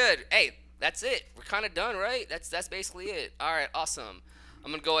good. Hey, that's it. We're kind of done, right? That's basically it. Alright, awesome. I'm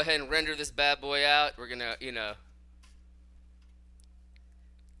going to go ahead and render this bad boy out. We're going to, you know.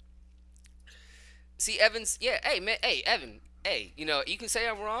 See, Evans, yeah, hey, man, hey, Evan, hey, you know, you can say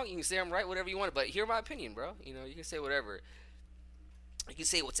I'm wrong, you can say I'm right, whatever you want, but hear my opinion, bro. You know, you can say whatever. You can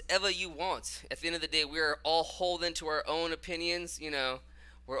say whatever you want. At the end of the day, we're all holding to our own opinions, you know.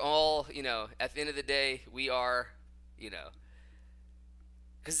 We're all, you know, at the end of the day, we are, you know.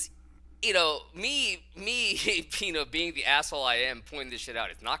 Because, you know, me, you know, being the asshole I am, pointing this shit out,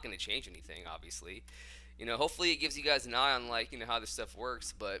 it's not going to change anything, obviously. You know, hopefully it gives you guys an eye on, like, you know, how this stuff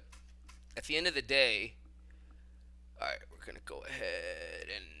works, but at the end of the day, alright, we're going to go ahead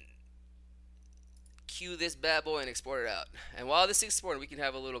and cue this bad boy and export it out. And while this is exporting, we can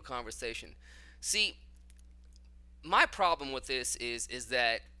have a little conversation. See, my problem with this is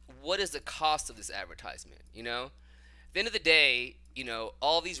that what is the cost of this advertisement, you know? At the end of the day, you know,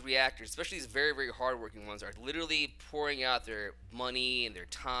 all these reactors, especially these very, very hardworking ones, are literally pouring out their money and their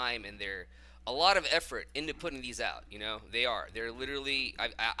time and a lot of effort into putting these out, you know? They're literally,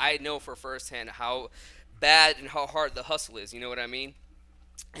 I know for firsthand how bad and how hard the hustle is, you know what I mean?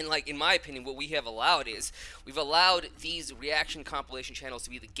 And, like, in my opinion, what we have allowed is we've allowed these reaction compilation channels to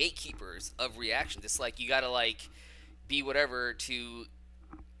be the gatekeepers of reactions. It's like you gotta, like, be whatever to,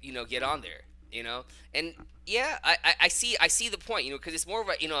 you know, get on there, you know? And yeah, I see the point, you know, because it's more of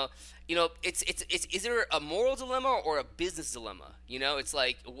a, you know, it's is there a moral dilemma or a business dilemma? You know, it's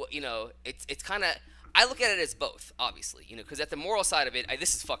like, you know, it's kind of, I look at it as both, obviously, you know, because at the moral side of it,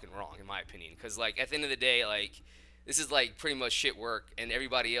 this is fucking wrong in my opinion, because, like, at the end of the day, like, this is, like, pretty much shit work, and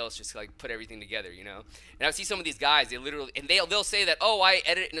everybody else just, like, put everything together, you know? And I see some of these guys, they literally, and they'll say that, oh, I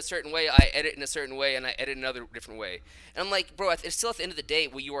edit in a certain way, I edit in a certain way, and I edit another different way. And I'm like, bro, it's still at the end of the day,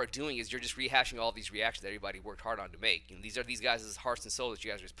 what you are doing is you're just rehashing all these reactions that everybody worked hard on to make. You know, these are these guys' hearts and souls that you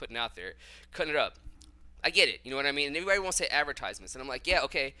guys are just putting out there, cutting it up. I get it, you know what I mean? And everybody wants to say advertisements, and I'm like, yeah,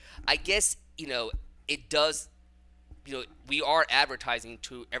 okay, I guess, you know, it does, you know, we are advertising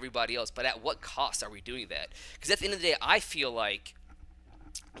to everybody else, but at what cost are we doing that? Because at the end of the day, I feel like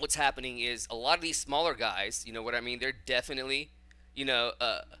what's happening is a lot of these smaller guys, you know what I mean, they're definitely, you know,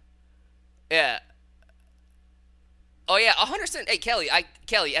 yeah. Oh, yeah, 100%. Hey, Kelly,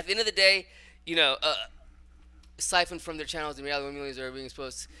 at the end of the day, you know, siphon from their channels, the reality millions are being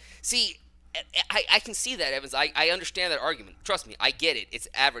exposed. See, I can see that, Evans. I understand that argument. Trust me, I get it. It's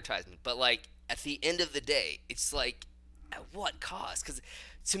advertisement. But, like, at the end of the day, it's like, at what cost? Because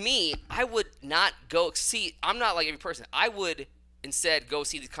to me, I would not go see. I'm not like every person. I would instead go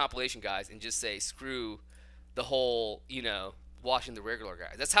see these compilation guys and just say, screw the whole, you know, watching the regular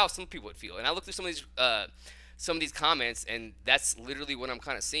guys. That's how some people would feel. And I look through some of these comments, and that's literally what I'm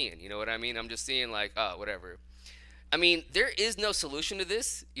kind of seeing. You know what I mean? I'm just seeing, like, oh, whatever. I mean, there is no solution to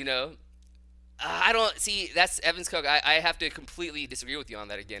this. You know, I don't see that's Evans Cook. I have to completely disagree with you on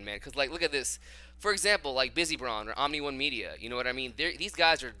that again, man. Because like, look at this. For example, like Busy Braun or Omni One Media. You know what I mean? These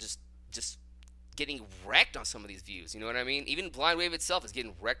guys are just getting wrecked on some of these views. You know what I mean? Even Blind Wave itself is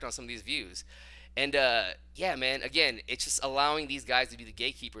getting wrecked on some of these views. And yeah, man. Again, it's just allowing these guys to be the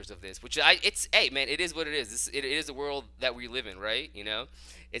gatekeepers of this, which it's hey, man. It is what it is. It is the world that we live in, right? You know,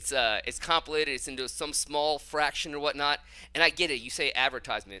 it's compilated. It's into some small fraction or whatnot. And I get it. You say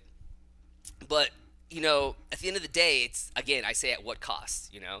advertisement, but you know, at the end of the day, it's again, I say at what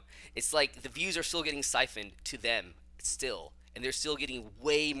cost? You know, it's like the views are still getting siphoned to them still, and they're still getting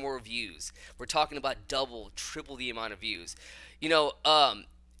way more views. We're talking about double, triple the amount of views. You know,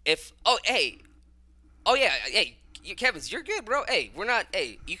 if oh yeah, hey, Kevin's, you're good, bro. Hey, we're not.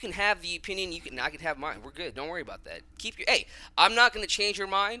 Hey, you can have the opinion. I can have mine. We're good. Don't worry about that. Keep your. Hey, I'm not gonna change your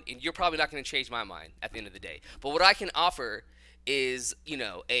mind, and you're probably not gonna change my mind at the end of the day. But what I can offer is, you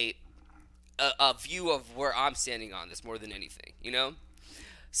know, a view of where I'm standing on this more than anything, you know?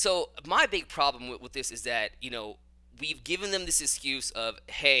 So my big problem with this is that, you know, we've given them this excuse of,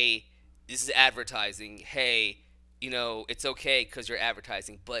 hey, this is advertising. Hey, you know, it's okay because you're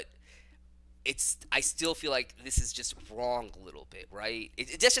advertising. But I still feel like this is just wrong a little bit, right?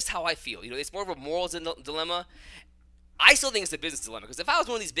 That's just how I feel. You know, it's more of a morals dilemma. I still think it's a business dilemma, because if I was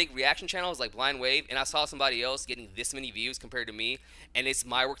one of these big reaction channels like Blind Wave and I saw somebody else getting this many views compared to me, and it's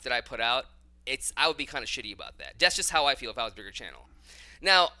my work that I put out, I would be kind of shitty about that. That's just how I feel if I was a bigger channel.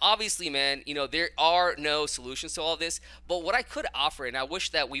 Now, obviously, man, you know, there are no solutions to all this, but what I could offer, and I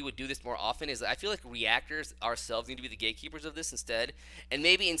wish that we would do this more often, is I feel like reactors ourselves need to be the gatekeepers of this instead. And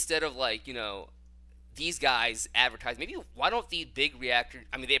maybe instead of, like, you know, these guys advertise, maybe why don't the big reactor,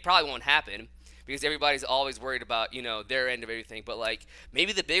 I mean, they probably won't happen because everybody's always worried about, you know, their end of everything, but like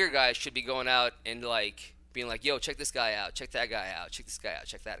maybe the bigger guys should be going out and like being like, yo, check this guy out, check that guy out, check this guy out,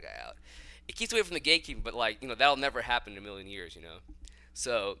 check that guy out. It keeps away from the gatekeeping, but like, you know, that'll never happen in a million years, you know.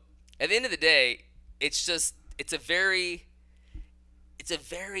 So at the end of the day, it's just it's a very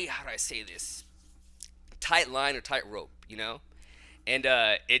how do I say this, tight line or tight rope, you know. And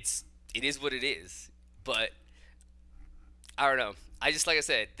it is what it is. But I don't know. I just, like I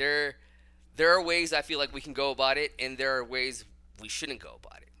said, there are ways I feel like we can go about it, and there are ways we shouldn't go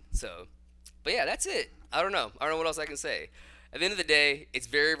about it. So, but yeah, that's it. I don't know what else I can say. At the end of the day, it's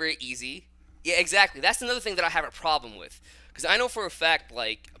very, very easy. Yeah, exactly. That's another thing that I have a problem with. Because I know for a fact,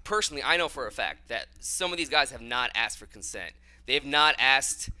 like, personally, I know for a fact that some of these guys have not asked for consent. They have not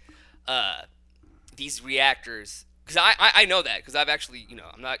asked these reactors. Because I know that. Because I've actually, you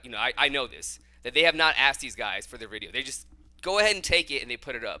know, I know this. That they have not asked these guys for their video. They just go ahead and take it and they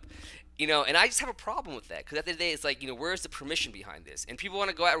put it up. You know, and I just have a problem with that. Because at the end of the day, it's like, you know, where's the permission behind this? And people want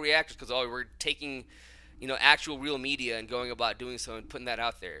to go at reactors because, oh, we're taking, you know, actual real media and going about doing so and putting that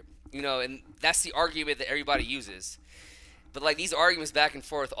out there. You know, and that's the argument that everybody uses. But, like, these arguments back and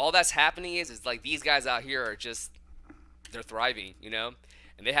forth, all that's happening is like, these guys out here are just, they're thriving, you know?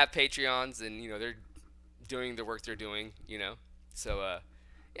 And they have Patreons, and, you know, they're doing the work they're doing, you know? So,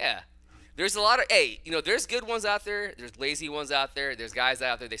 yeah. There's a lot of, hey, you know, there's good ones out there. There's lazy ones out there. There's guys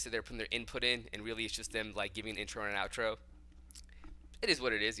out there, they say they're putting their input in, and really it's just them, like, giving an intro and an outro. It is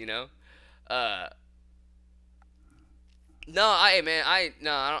what it is, you know? No, I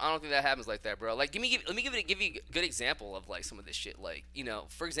don't think that happens like that, bro. Like, let me give you a good example of like some of this shit. Like, you know,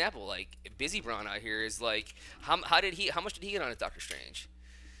 for example, like Busy Braun out here is like, how much did he get on his Doctor Strange?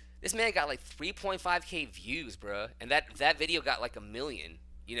 This man got like 3.5K views, bro, and that video got like 1 million.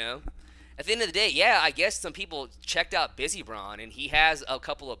 You know, at the end of the day, yeah, I guess some people checked out Busy Braun, and he has a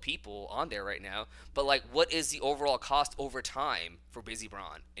couple of people on there right now. But like, what is the overall cost over time for Busy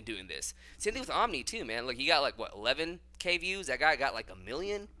Braun in doing this? Same thing with Omni too, man. Like, he got like what 11K views. That guy got like 1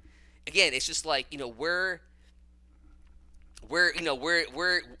 million. Again, it's just like, you know, where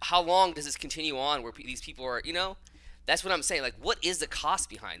how long does this continue on where these people are, you know? That's what I'm saying. Like, what is the cost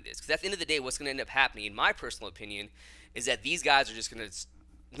behind this? Because at the end of the day, what's going to end up happening, in my personal opinion, is that these guys are just going to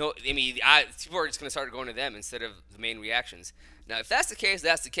no, I mean, people are just going to start going to them instead of the main reactions. Now, if that's the case,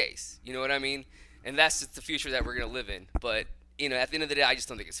 that's the case. You know what I mean? And that's just the future that we're going to live in. But, you know, at the end of the day, I just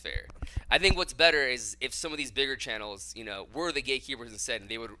don't think it's fair. I think what's better is if some of these bigger channels, you know, were the gatekeepers instead, and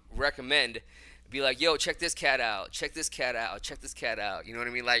they would recommend, be like, yo, check this cat out, check this cat out, check this cat out. You know what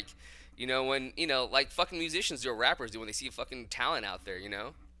I mean? Like, you know, when, you know, like fucking musicians do or rappers do when they see fucking talent out there, you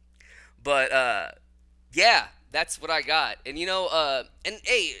know? But, yeah. That's what I got. And, you know, and,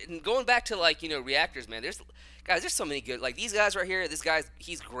 hey, and going back to, like, you know, reactors, man, there's so many good, like, these guys right here, this guy's,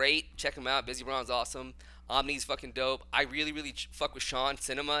 he's great. Check him out. Busy Braun's awesome. Omni's fucking dope. I really, really fuck with Sean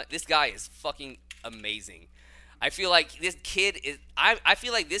Cinema. This guy is fucking amazing. I feel like this kid is. I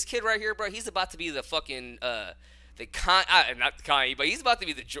feel like this kid right here, bro. He's about to be the fucking not the Kanye, but he's about to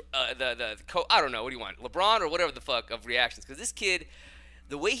be I don't know, what do you want, LeBron or whatever the fuck of reactions? Because this kid,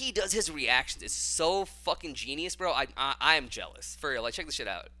 the way he does his reactions is so fucking genius, bro. I am jealous for real. Like, check this shit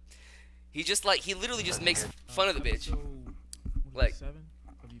out. He just like he literally just makes fun of the bitch. Like 7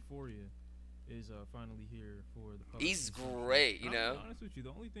 of Euphoria is finally here for the public. He's great, you know. To be honest with you,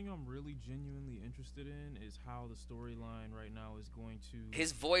 the only thing I'm really genuinely interested in is how the storyline right now is going to.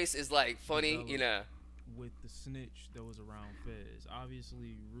 His voice is like funny, you know. With the snitch that was around Fez,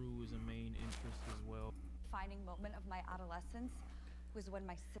 obviously Rue is a main interest as well. Defining moment of my adolescence was when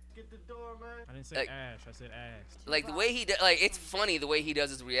my Get the door, man. I didn't say like, Ash, I said Ash. Like the way he like it's funny the way he does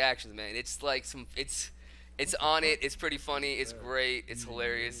his reactions, man. It's like it's on it. It's pretty funny. It's great. It's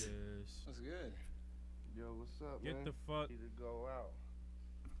hilarious. That's good. Yo, what's up, Get man? the fuck. Need to go out.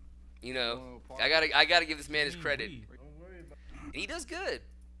 You know, I gotta give this man his credit. Don't worry about it. And he does good.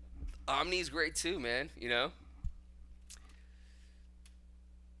 Omni's great too, man. You know.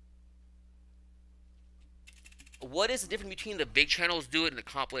 What is the difference between the big channels do it and the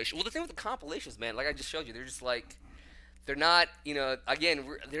compilation? Well, the thing with the compilations, man, like I just showed you, they're just like, they're not, you know, again,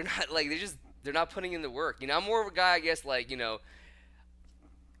 they're not like, they're not putting in the work. You know, I'm more of a guy, I guess, like, you know,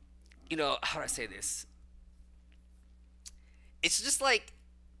 how do I say this? It's just like,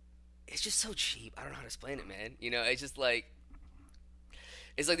 it's just so cheap. I don't know how to explain it, man. You know, it's just like,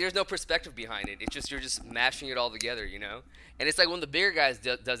 it's like there's no perspective behind it. It's just you're just mashing it all together, you know. And it's like when the bigger guys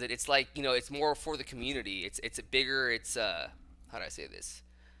does it, it's like, you know, it's more for the community. It's a bigger. It's how do I say this?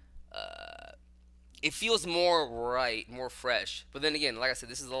 It feels more right, more fresh. But then again, like I said,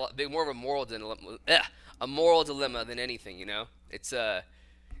 this is a lot more of a moral dilemma than anything, you know. It's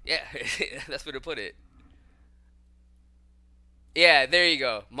yeah, that's where to put it. Yeah, there you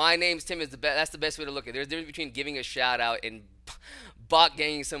go. My name's Tim is the best. That's the best way to look at it. There's a difference between giving a shout out and bot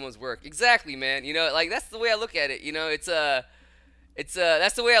ganging someone's work. Exactly, man. You know, like that's the way I look at it. You know, it's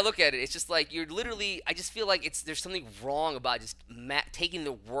that's the way I look at it. It's just like you're literally. I just feel like there's something wrong about just taking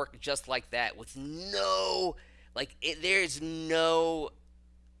the work just like that with no, like there's no,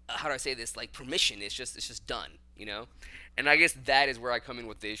 how do I say this? Like permission. It's just done. You know, and I guess that is where I come in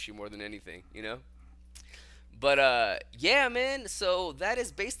with the issue more than anything. You know. But yeah, man. So that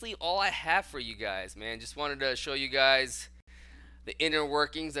is basically all I have for you guys, man. Just wanted to show you guys the inner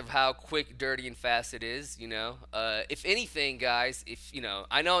workings of how quick, dirty, and fast it is, you know. If anything, guys, if, you know,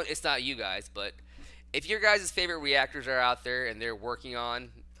 I know it's not you guys, but if your guys' favorite reactors are out there and they're working on,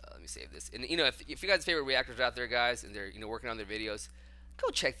 let me save this, and, you know, if you guys' favorite reactors are out there, guys, and they're, you know, working on their videos, go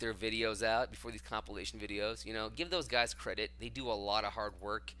check their videos out before these compilation videos, you know. Give those guys credit. They do a lot of hard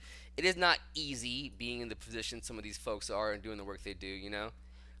work. It is not easy being in the position some of these folks are and doing the work they do, you know.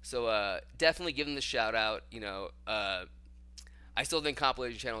 So definitely give them the shout out, you know. I still think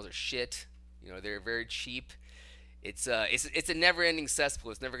compilation channels are shit. You know, they're very cheap. It's a never-ending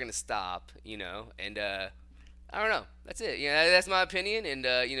cesspool. It's never gonna stop. You know, and I don't know. That's it. Yeah, that's my opinion. And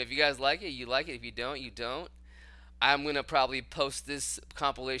you know, if you guys like it, you like it. If you don't, you don't. I'm gonna probably post this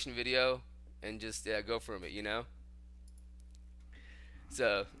compilation video and just go from it. You know.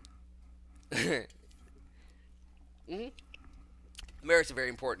 So. Merits are very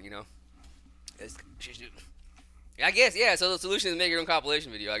important. You know. I guess, yeah, so the solution is make your own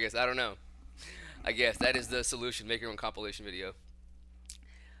compilation video, I guess. I don't know. I guess that is the solution, make your own compilation video.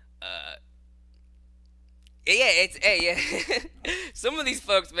 Yeah, yeah. Some of these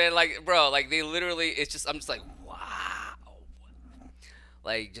folks, man, like, bro, like, they literally, it's just, I'm just like, wow.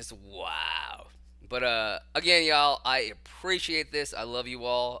 Like, just wow. But, again, y'all, I appreciate this. I love you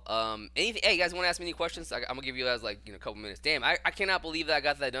all. Anything, hey, you guys want to ask me any questions? I'm going to give you guys, like, you know, a couple minutes. Damn, I cannot believe that I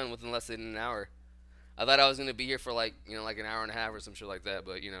got that done within less than an hour. I thought I was going to be here for, like, you know, like an hour and a half or some shit like that,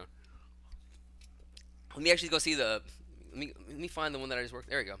 but, you know. Let me actually go see the, let me find the one that I just worked.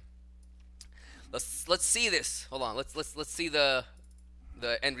 There we go. Let's see this. Hold on. Let's see the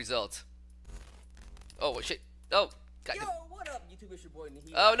end result. Oh, what shit. Oh, God. Yo, what up, YouTube? It's your boy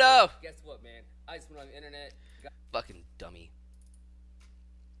Naheed. Oh, no. Guess what, man? I just went on the internet. Fucking dummy.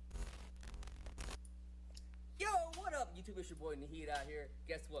 Yo, what up, YouTube? It's your boy Naheed out here.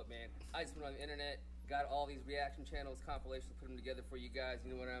 Guess what, man? I just went on the internet, got all these reaction channels, compilations, put them together for you guys.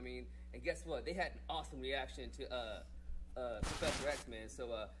 You know what I mean? And guess what? They had an awesome reaction to Professor X, man.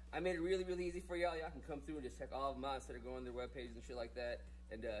 So I made it really, really easy for y'all. Y'all can come through and just check all of them out instead of going to their web pages and shit like that.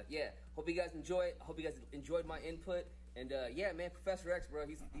 And yeah, hope you guys enjoy it. I hope you guys enjoyed my input. And yeah, man, Professor X, bro,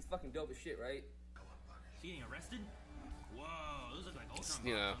 he's fucking dope as shit, right? Is he getting arrested? Whoa, those look like Ultron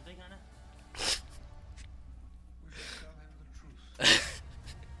you know. something, kinda.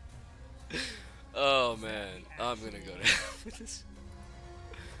 Oh man, I'm gonna go down with this.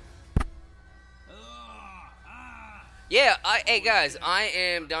 Yeah, hey guys, I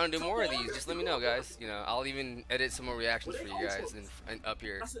am down to do more of these. Just let me know, guys. You know, I'll even edit some more reactions for you guys and up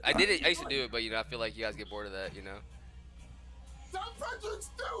here. I did it. I used to do it, but you know, I feel like you guys get bored of that. You know. St. Patrick's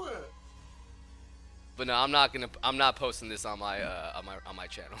do it. But no, I'm not gonna. I'm not posting this on my on my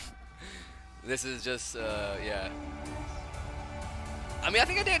channel. This is just yeah. I mean, I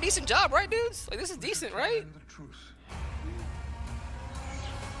think I did a decent job, right, dudes? Like, this is decent, right?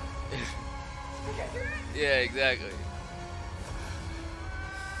 Yeah, exactly.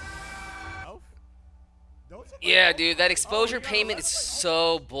 Yeah, dude, that exposure payment is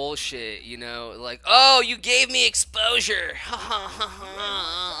so bullshit, you know? Like, oh, you gave me exposure!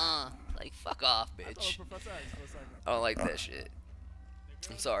 Like, fuck off, bitch. I don't like that shit.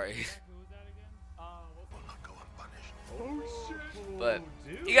 I'm sorry. But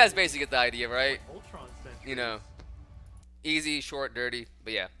you guys basically get the idea, right? You know, easy, short, dirty.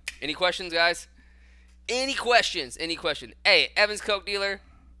 But yeah. Any questions, guys? Any questions? Any question? Hey, Evans Coke dealer.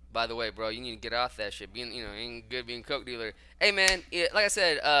 By the way, bro, you need to get off that shit. Being, you know, ain't good being Coke dealer. Hey, man, yeah, like I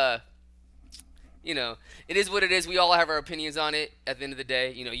said, you know, it is what it is. We all have our opinions on it. At the end of the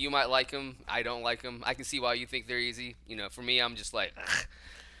day, you know, you might like them. I don't like them. I can see why you think they're easy. You know, for me, I'm just like, ugh.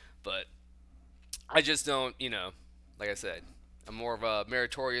 But I just don't. You know, like I said. I'm more of a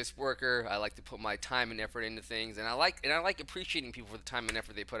meritorious worker. I like to put my time and effort into things, and I like appreciating people for the time and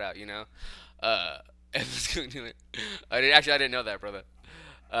effort they put out. You know, I didn't know that, brother.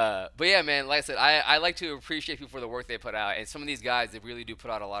 But yeah, man, like I said, I like to appreciate people for the work they put out, and some of these guys, they really do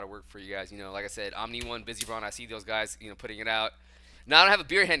put out a lot of work for you guys. You know, like I said, Omni One, Busy Braun, I see those guys, you know, putting it out. Now I don't have a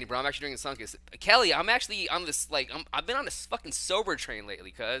beer handy, bro. I'm actually drinking Sunkiss. Kelly, I'm actually on this I've been on this fucking sober train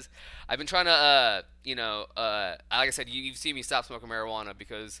lately, cuz I've been trying to you know, like I said, you've seen me stop smoking marijuana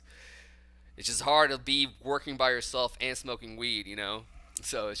because it's just hard to be working by yourself and smoking weed, you know.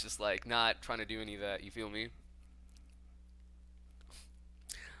 So it's just like not trying to do any of that. You feel me?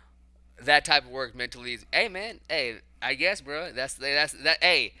 That type of work mentally is, hey man, hey, I guess, bro, that's that.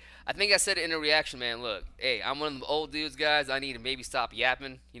 Hey, I think I said it in a reaction, man. Look, hey, I'm one of the old dudes, guys. I need to maybe stop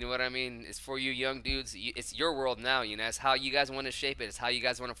yapping. You know what I mean? It's for you young dudes. It's your world now. You know, it's how you guys want to shape it. It's how you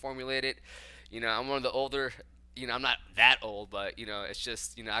guys want to formulate it. You know, I'm one of the older. You know, I'm not that old, but you know, it's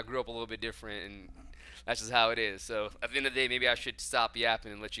just, you know, I grew up a little bit different, and that's just how it is. So at the end of the day, maybe I should stop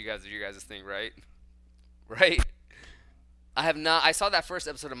yapping and let you guys do your guys' thing, right? Right? I have not. I saw that first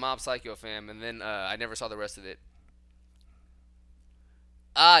episode of Mob Psycho, fam, and then I never saw the rest of it.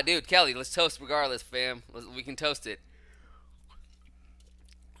 Ah, dude, Kelly, let's toast regardless, fam. We can toast it.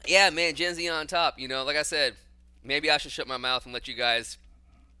 Yeah, man, Gen Z on top. You know, like I said, maybe I should shut my mouth and let you guys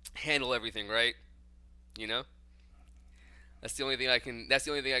handle everything, right? You know, that's the only thing I can. That's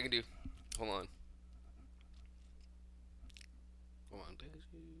the only thing I can do. Hold on. Hold on.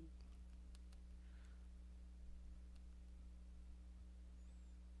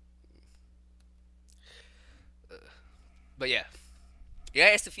 But yeah. Yeah,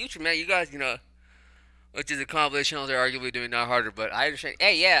 it's the future, man. You guys, you know, which is a compilation channels are arguably doing not harder, but I understand.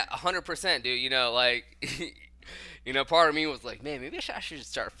 Hey, yeah, 100%, dude. You know, like, you know, part of me was like, man, maybe I should just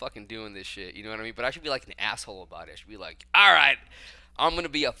start fucking doing this shit. You know what I mean? But I should be like an asshole about it. I should be like, all right, I'm gonna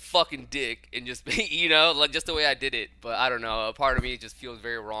be a fucking dick and just be, you know, like just the way I did it. But I don't know. A part of me just feels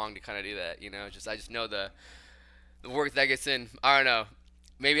very wrong to kind of do that. You know, I just know the work that gets in. I don't know.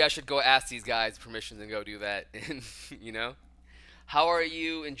 Maybe I should go ask these guys permissions and go do that. And you know. How are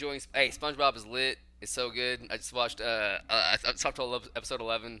you enjoying? Hey, SpongeBob is lit. It's so good. I just watched. I stopped to episode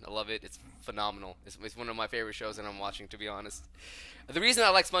 11. I love it. It's phenomenal. It's one of my favorite shows that I'm watching, to be honest. The reason I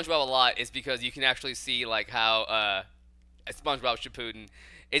like SpongeBob a lot is because you can actually see like how SpongeBob Shippuden.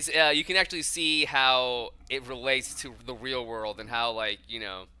 It's you can actually see how it relates to the real world and how, like, you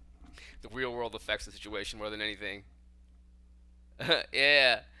know, the real world affects the situation more than anything.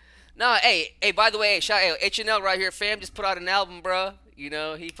 Yeah. No, hey, by the way, shout out H&L right here, fam, just put out an album, bro. You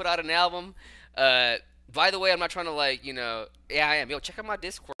know, he put out an album. By the way, I'm not trying to, like, you know, yeah, I am. Yo, check out my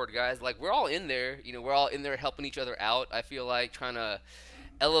Discord, guys. Like, we're all in there. You know, we're all in there helping each other out. I feel like trying to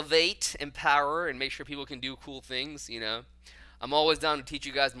elevate, empower, and make sure people can do cool things, you know. I'm always down to teach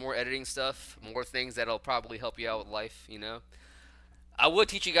you guys more editing stuff, more things that'll probably help you out with life, you know. I would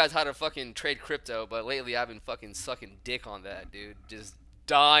teach you guys how to fucking trade crypto, but lately I've been fucking sucking dick on that, dude. Just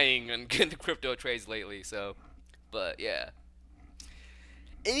dying on getting the crypto trades lately, so. But, yeah.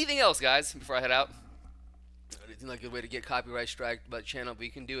 Anything else, guys, before I head out? It's not a good way to get copyright striked by the channel, but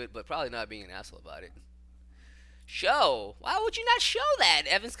you can do it, but probably not being an asshole about it. Show. Why would you not show that,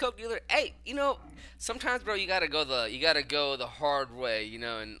 Evans Coke dealer? Hey, sometimes, bro, you gotta go the hard way,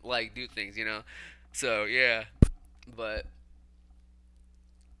 and like do things. So yeah, but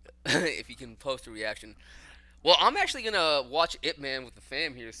if you can post a reaction. Well, I'm actually gonna watch Ip Man with the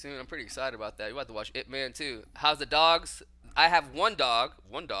fam here soon. I'm pretty excited about that. We're about to watch Ip Man too. How's the dogs? I have one dog.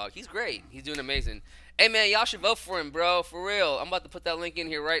 One dog. He's great. He's doing amazing. Hey man, y'all should vote for him, bro. For real. I'm about to put that link in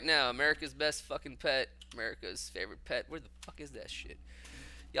here right now. America's best fucking pet. America's favorite pet. Where the fuck is that shit?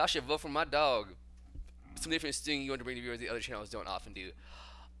 Y'all should vote for my dog. Some different thing you want to bring to viewers the other channels don't often do.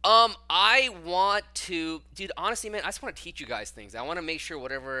 I want to, dude, honestly, man, I just want to teach you guys things. I want to make sure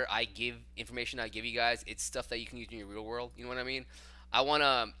whatever information I give you guys, it's stuff that you can use in your real world. You know what I mean?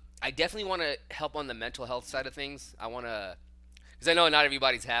 I definitely want to help on the mental health side of things. Because I know not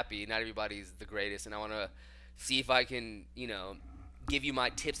everybody's happy, not everybody's the greatest, and I want to see if I can, give you my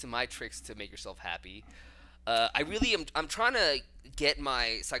tips and my tricks to make yourself happy. I'm trying to get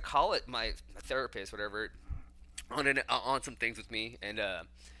my my therapist, whatever, on some things with me, and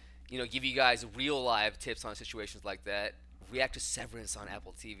give you guys real live tips on situations like that. React to Severance on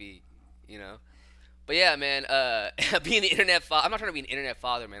Apple TV, But yeah, man, being the internet father, I'm not trying to be an internet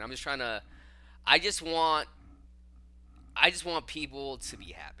father, man. I'm just trying to, I just want people to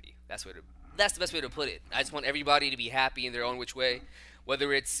be happy. That's the best way to put it. I just want everybody to be happy in their own which way,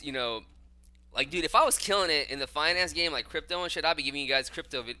 whether it's, like, dude, if I was killing it in the finance game, like crypto and shit, I'd be giving you guys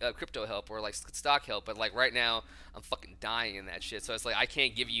crypto help or like stock help. But like right now, I'm fucking dying in that shit. So it's like I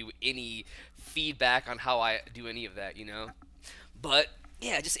can't give you any feedback on how I do any of that, But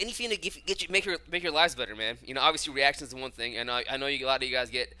yeah, just anything to make your lives better, man. Obviously reactions is one thing, and I know a lot of you guys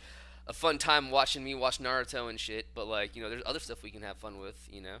get a fun time watching me watch Naruto and shit. But like there's other stuff we can have fun with,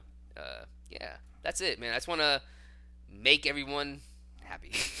 Yeah, that's it, man. I just want to make everyone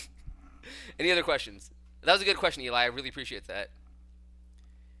happy. Any other questions? That was a good question, Eli. I really appreciate that.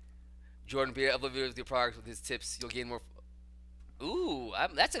 Jordan Peter, upload videos with your products with his tips. You'll gain more. Ooh,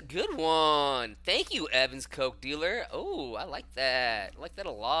 that's a good one. Thank you, Evans Coke dealer. Ooh, I like that. I like that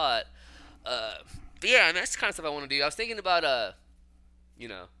a lot. But yeah, that's the kind of stuff I want to do. I was thinking about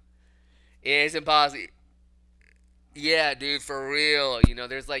it's impossible. Yeah, dude, for real.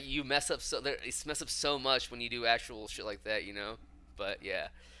 There's like you mess up so much when you do actual shit like that. But yeah.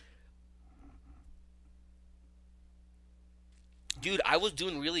 Dude, I was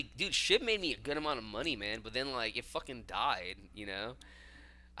doing dude, shit made me a good amount of money, man, but then, like, it fucking died,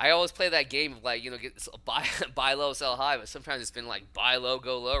 I always play that game of, like, buy low, sell high, but sometimes it's been, like, buy low,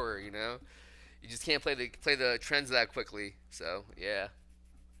 go lower, You just can't play the trends that quickly, so, yeah.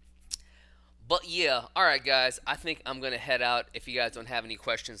 But, yeah, alright, guys, I think I'm gonna head out if you guys don't have any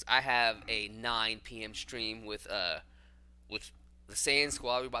questions. I have a 9 p.m. stream with the Saiyan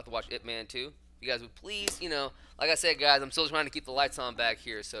Squad. We're about to watch Ip Man 2. You guys would please, like I said, guys, I'm still trying to keep the lights on back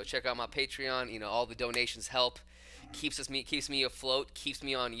here. So check out my Patreon. All the donations help, keeps me afloat, keeps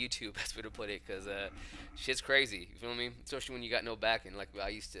me on YouTube. Best way to put it, cause shit's crazy. You feel what I mean? Especially when you got no backing like I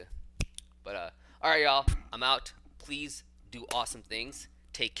used to. But all right, y'all, I'm out. Please do awesome things.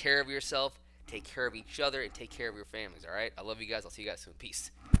 Take care of yourself. Take care of each other, and take care of your families. All right. I love you guys. I'll see you guys soon.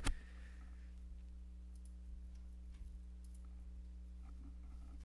 Peace.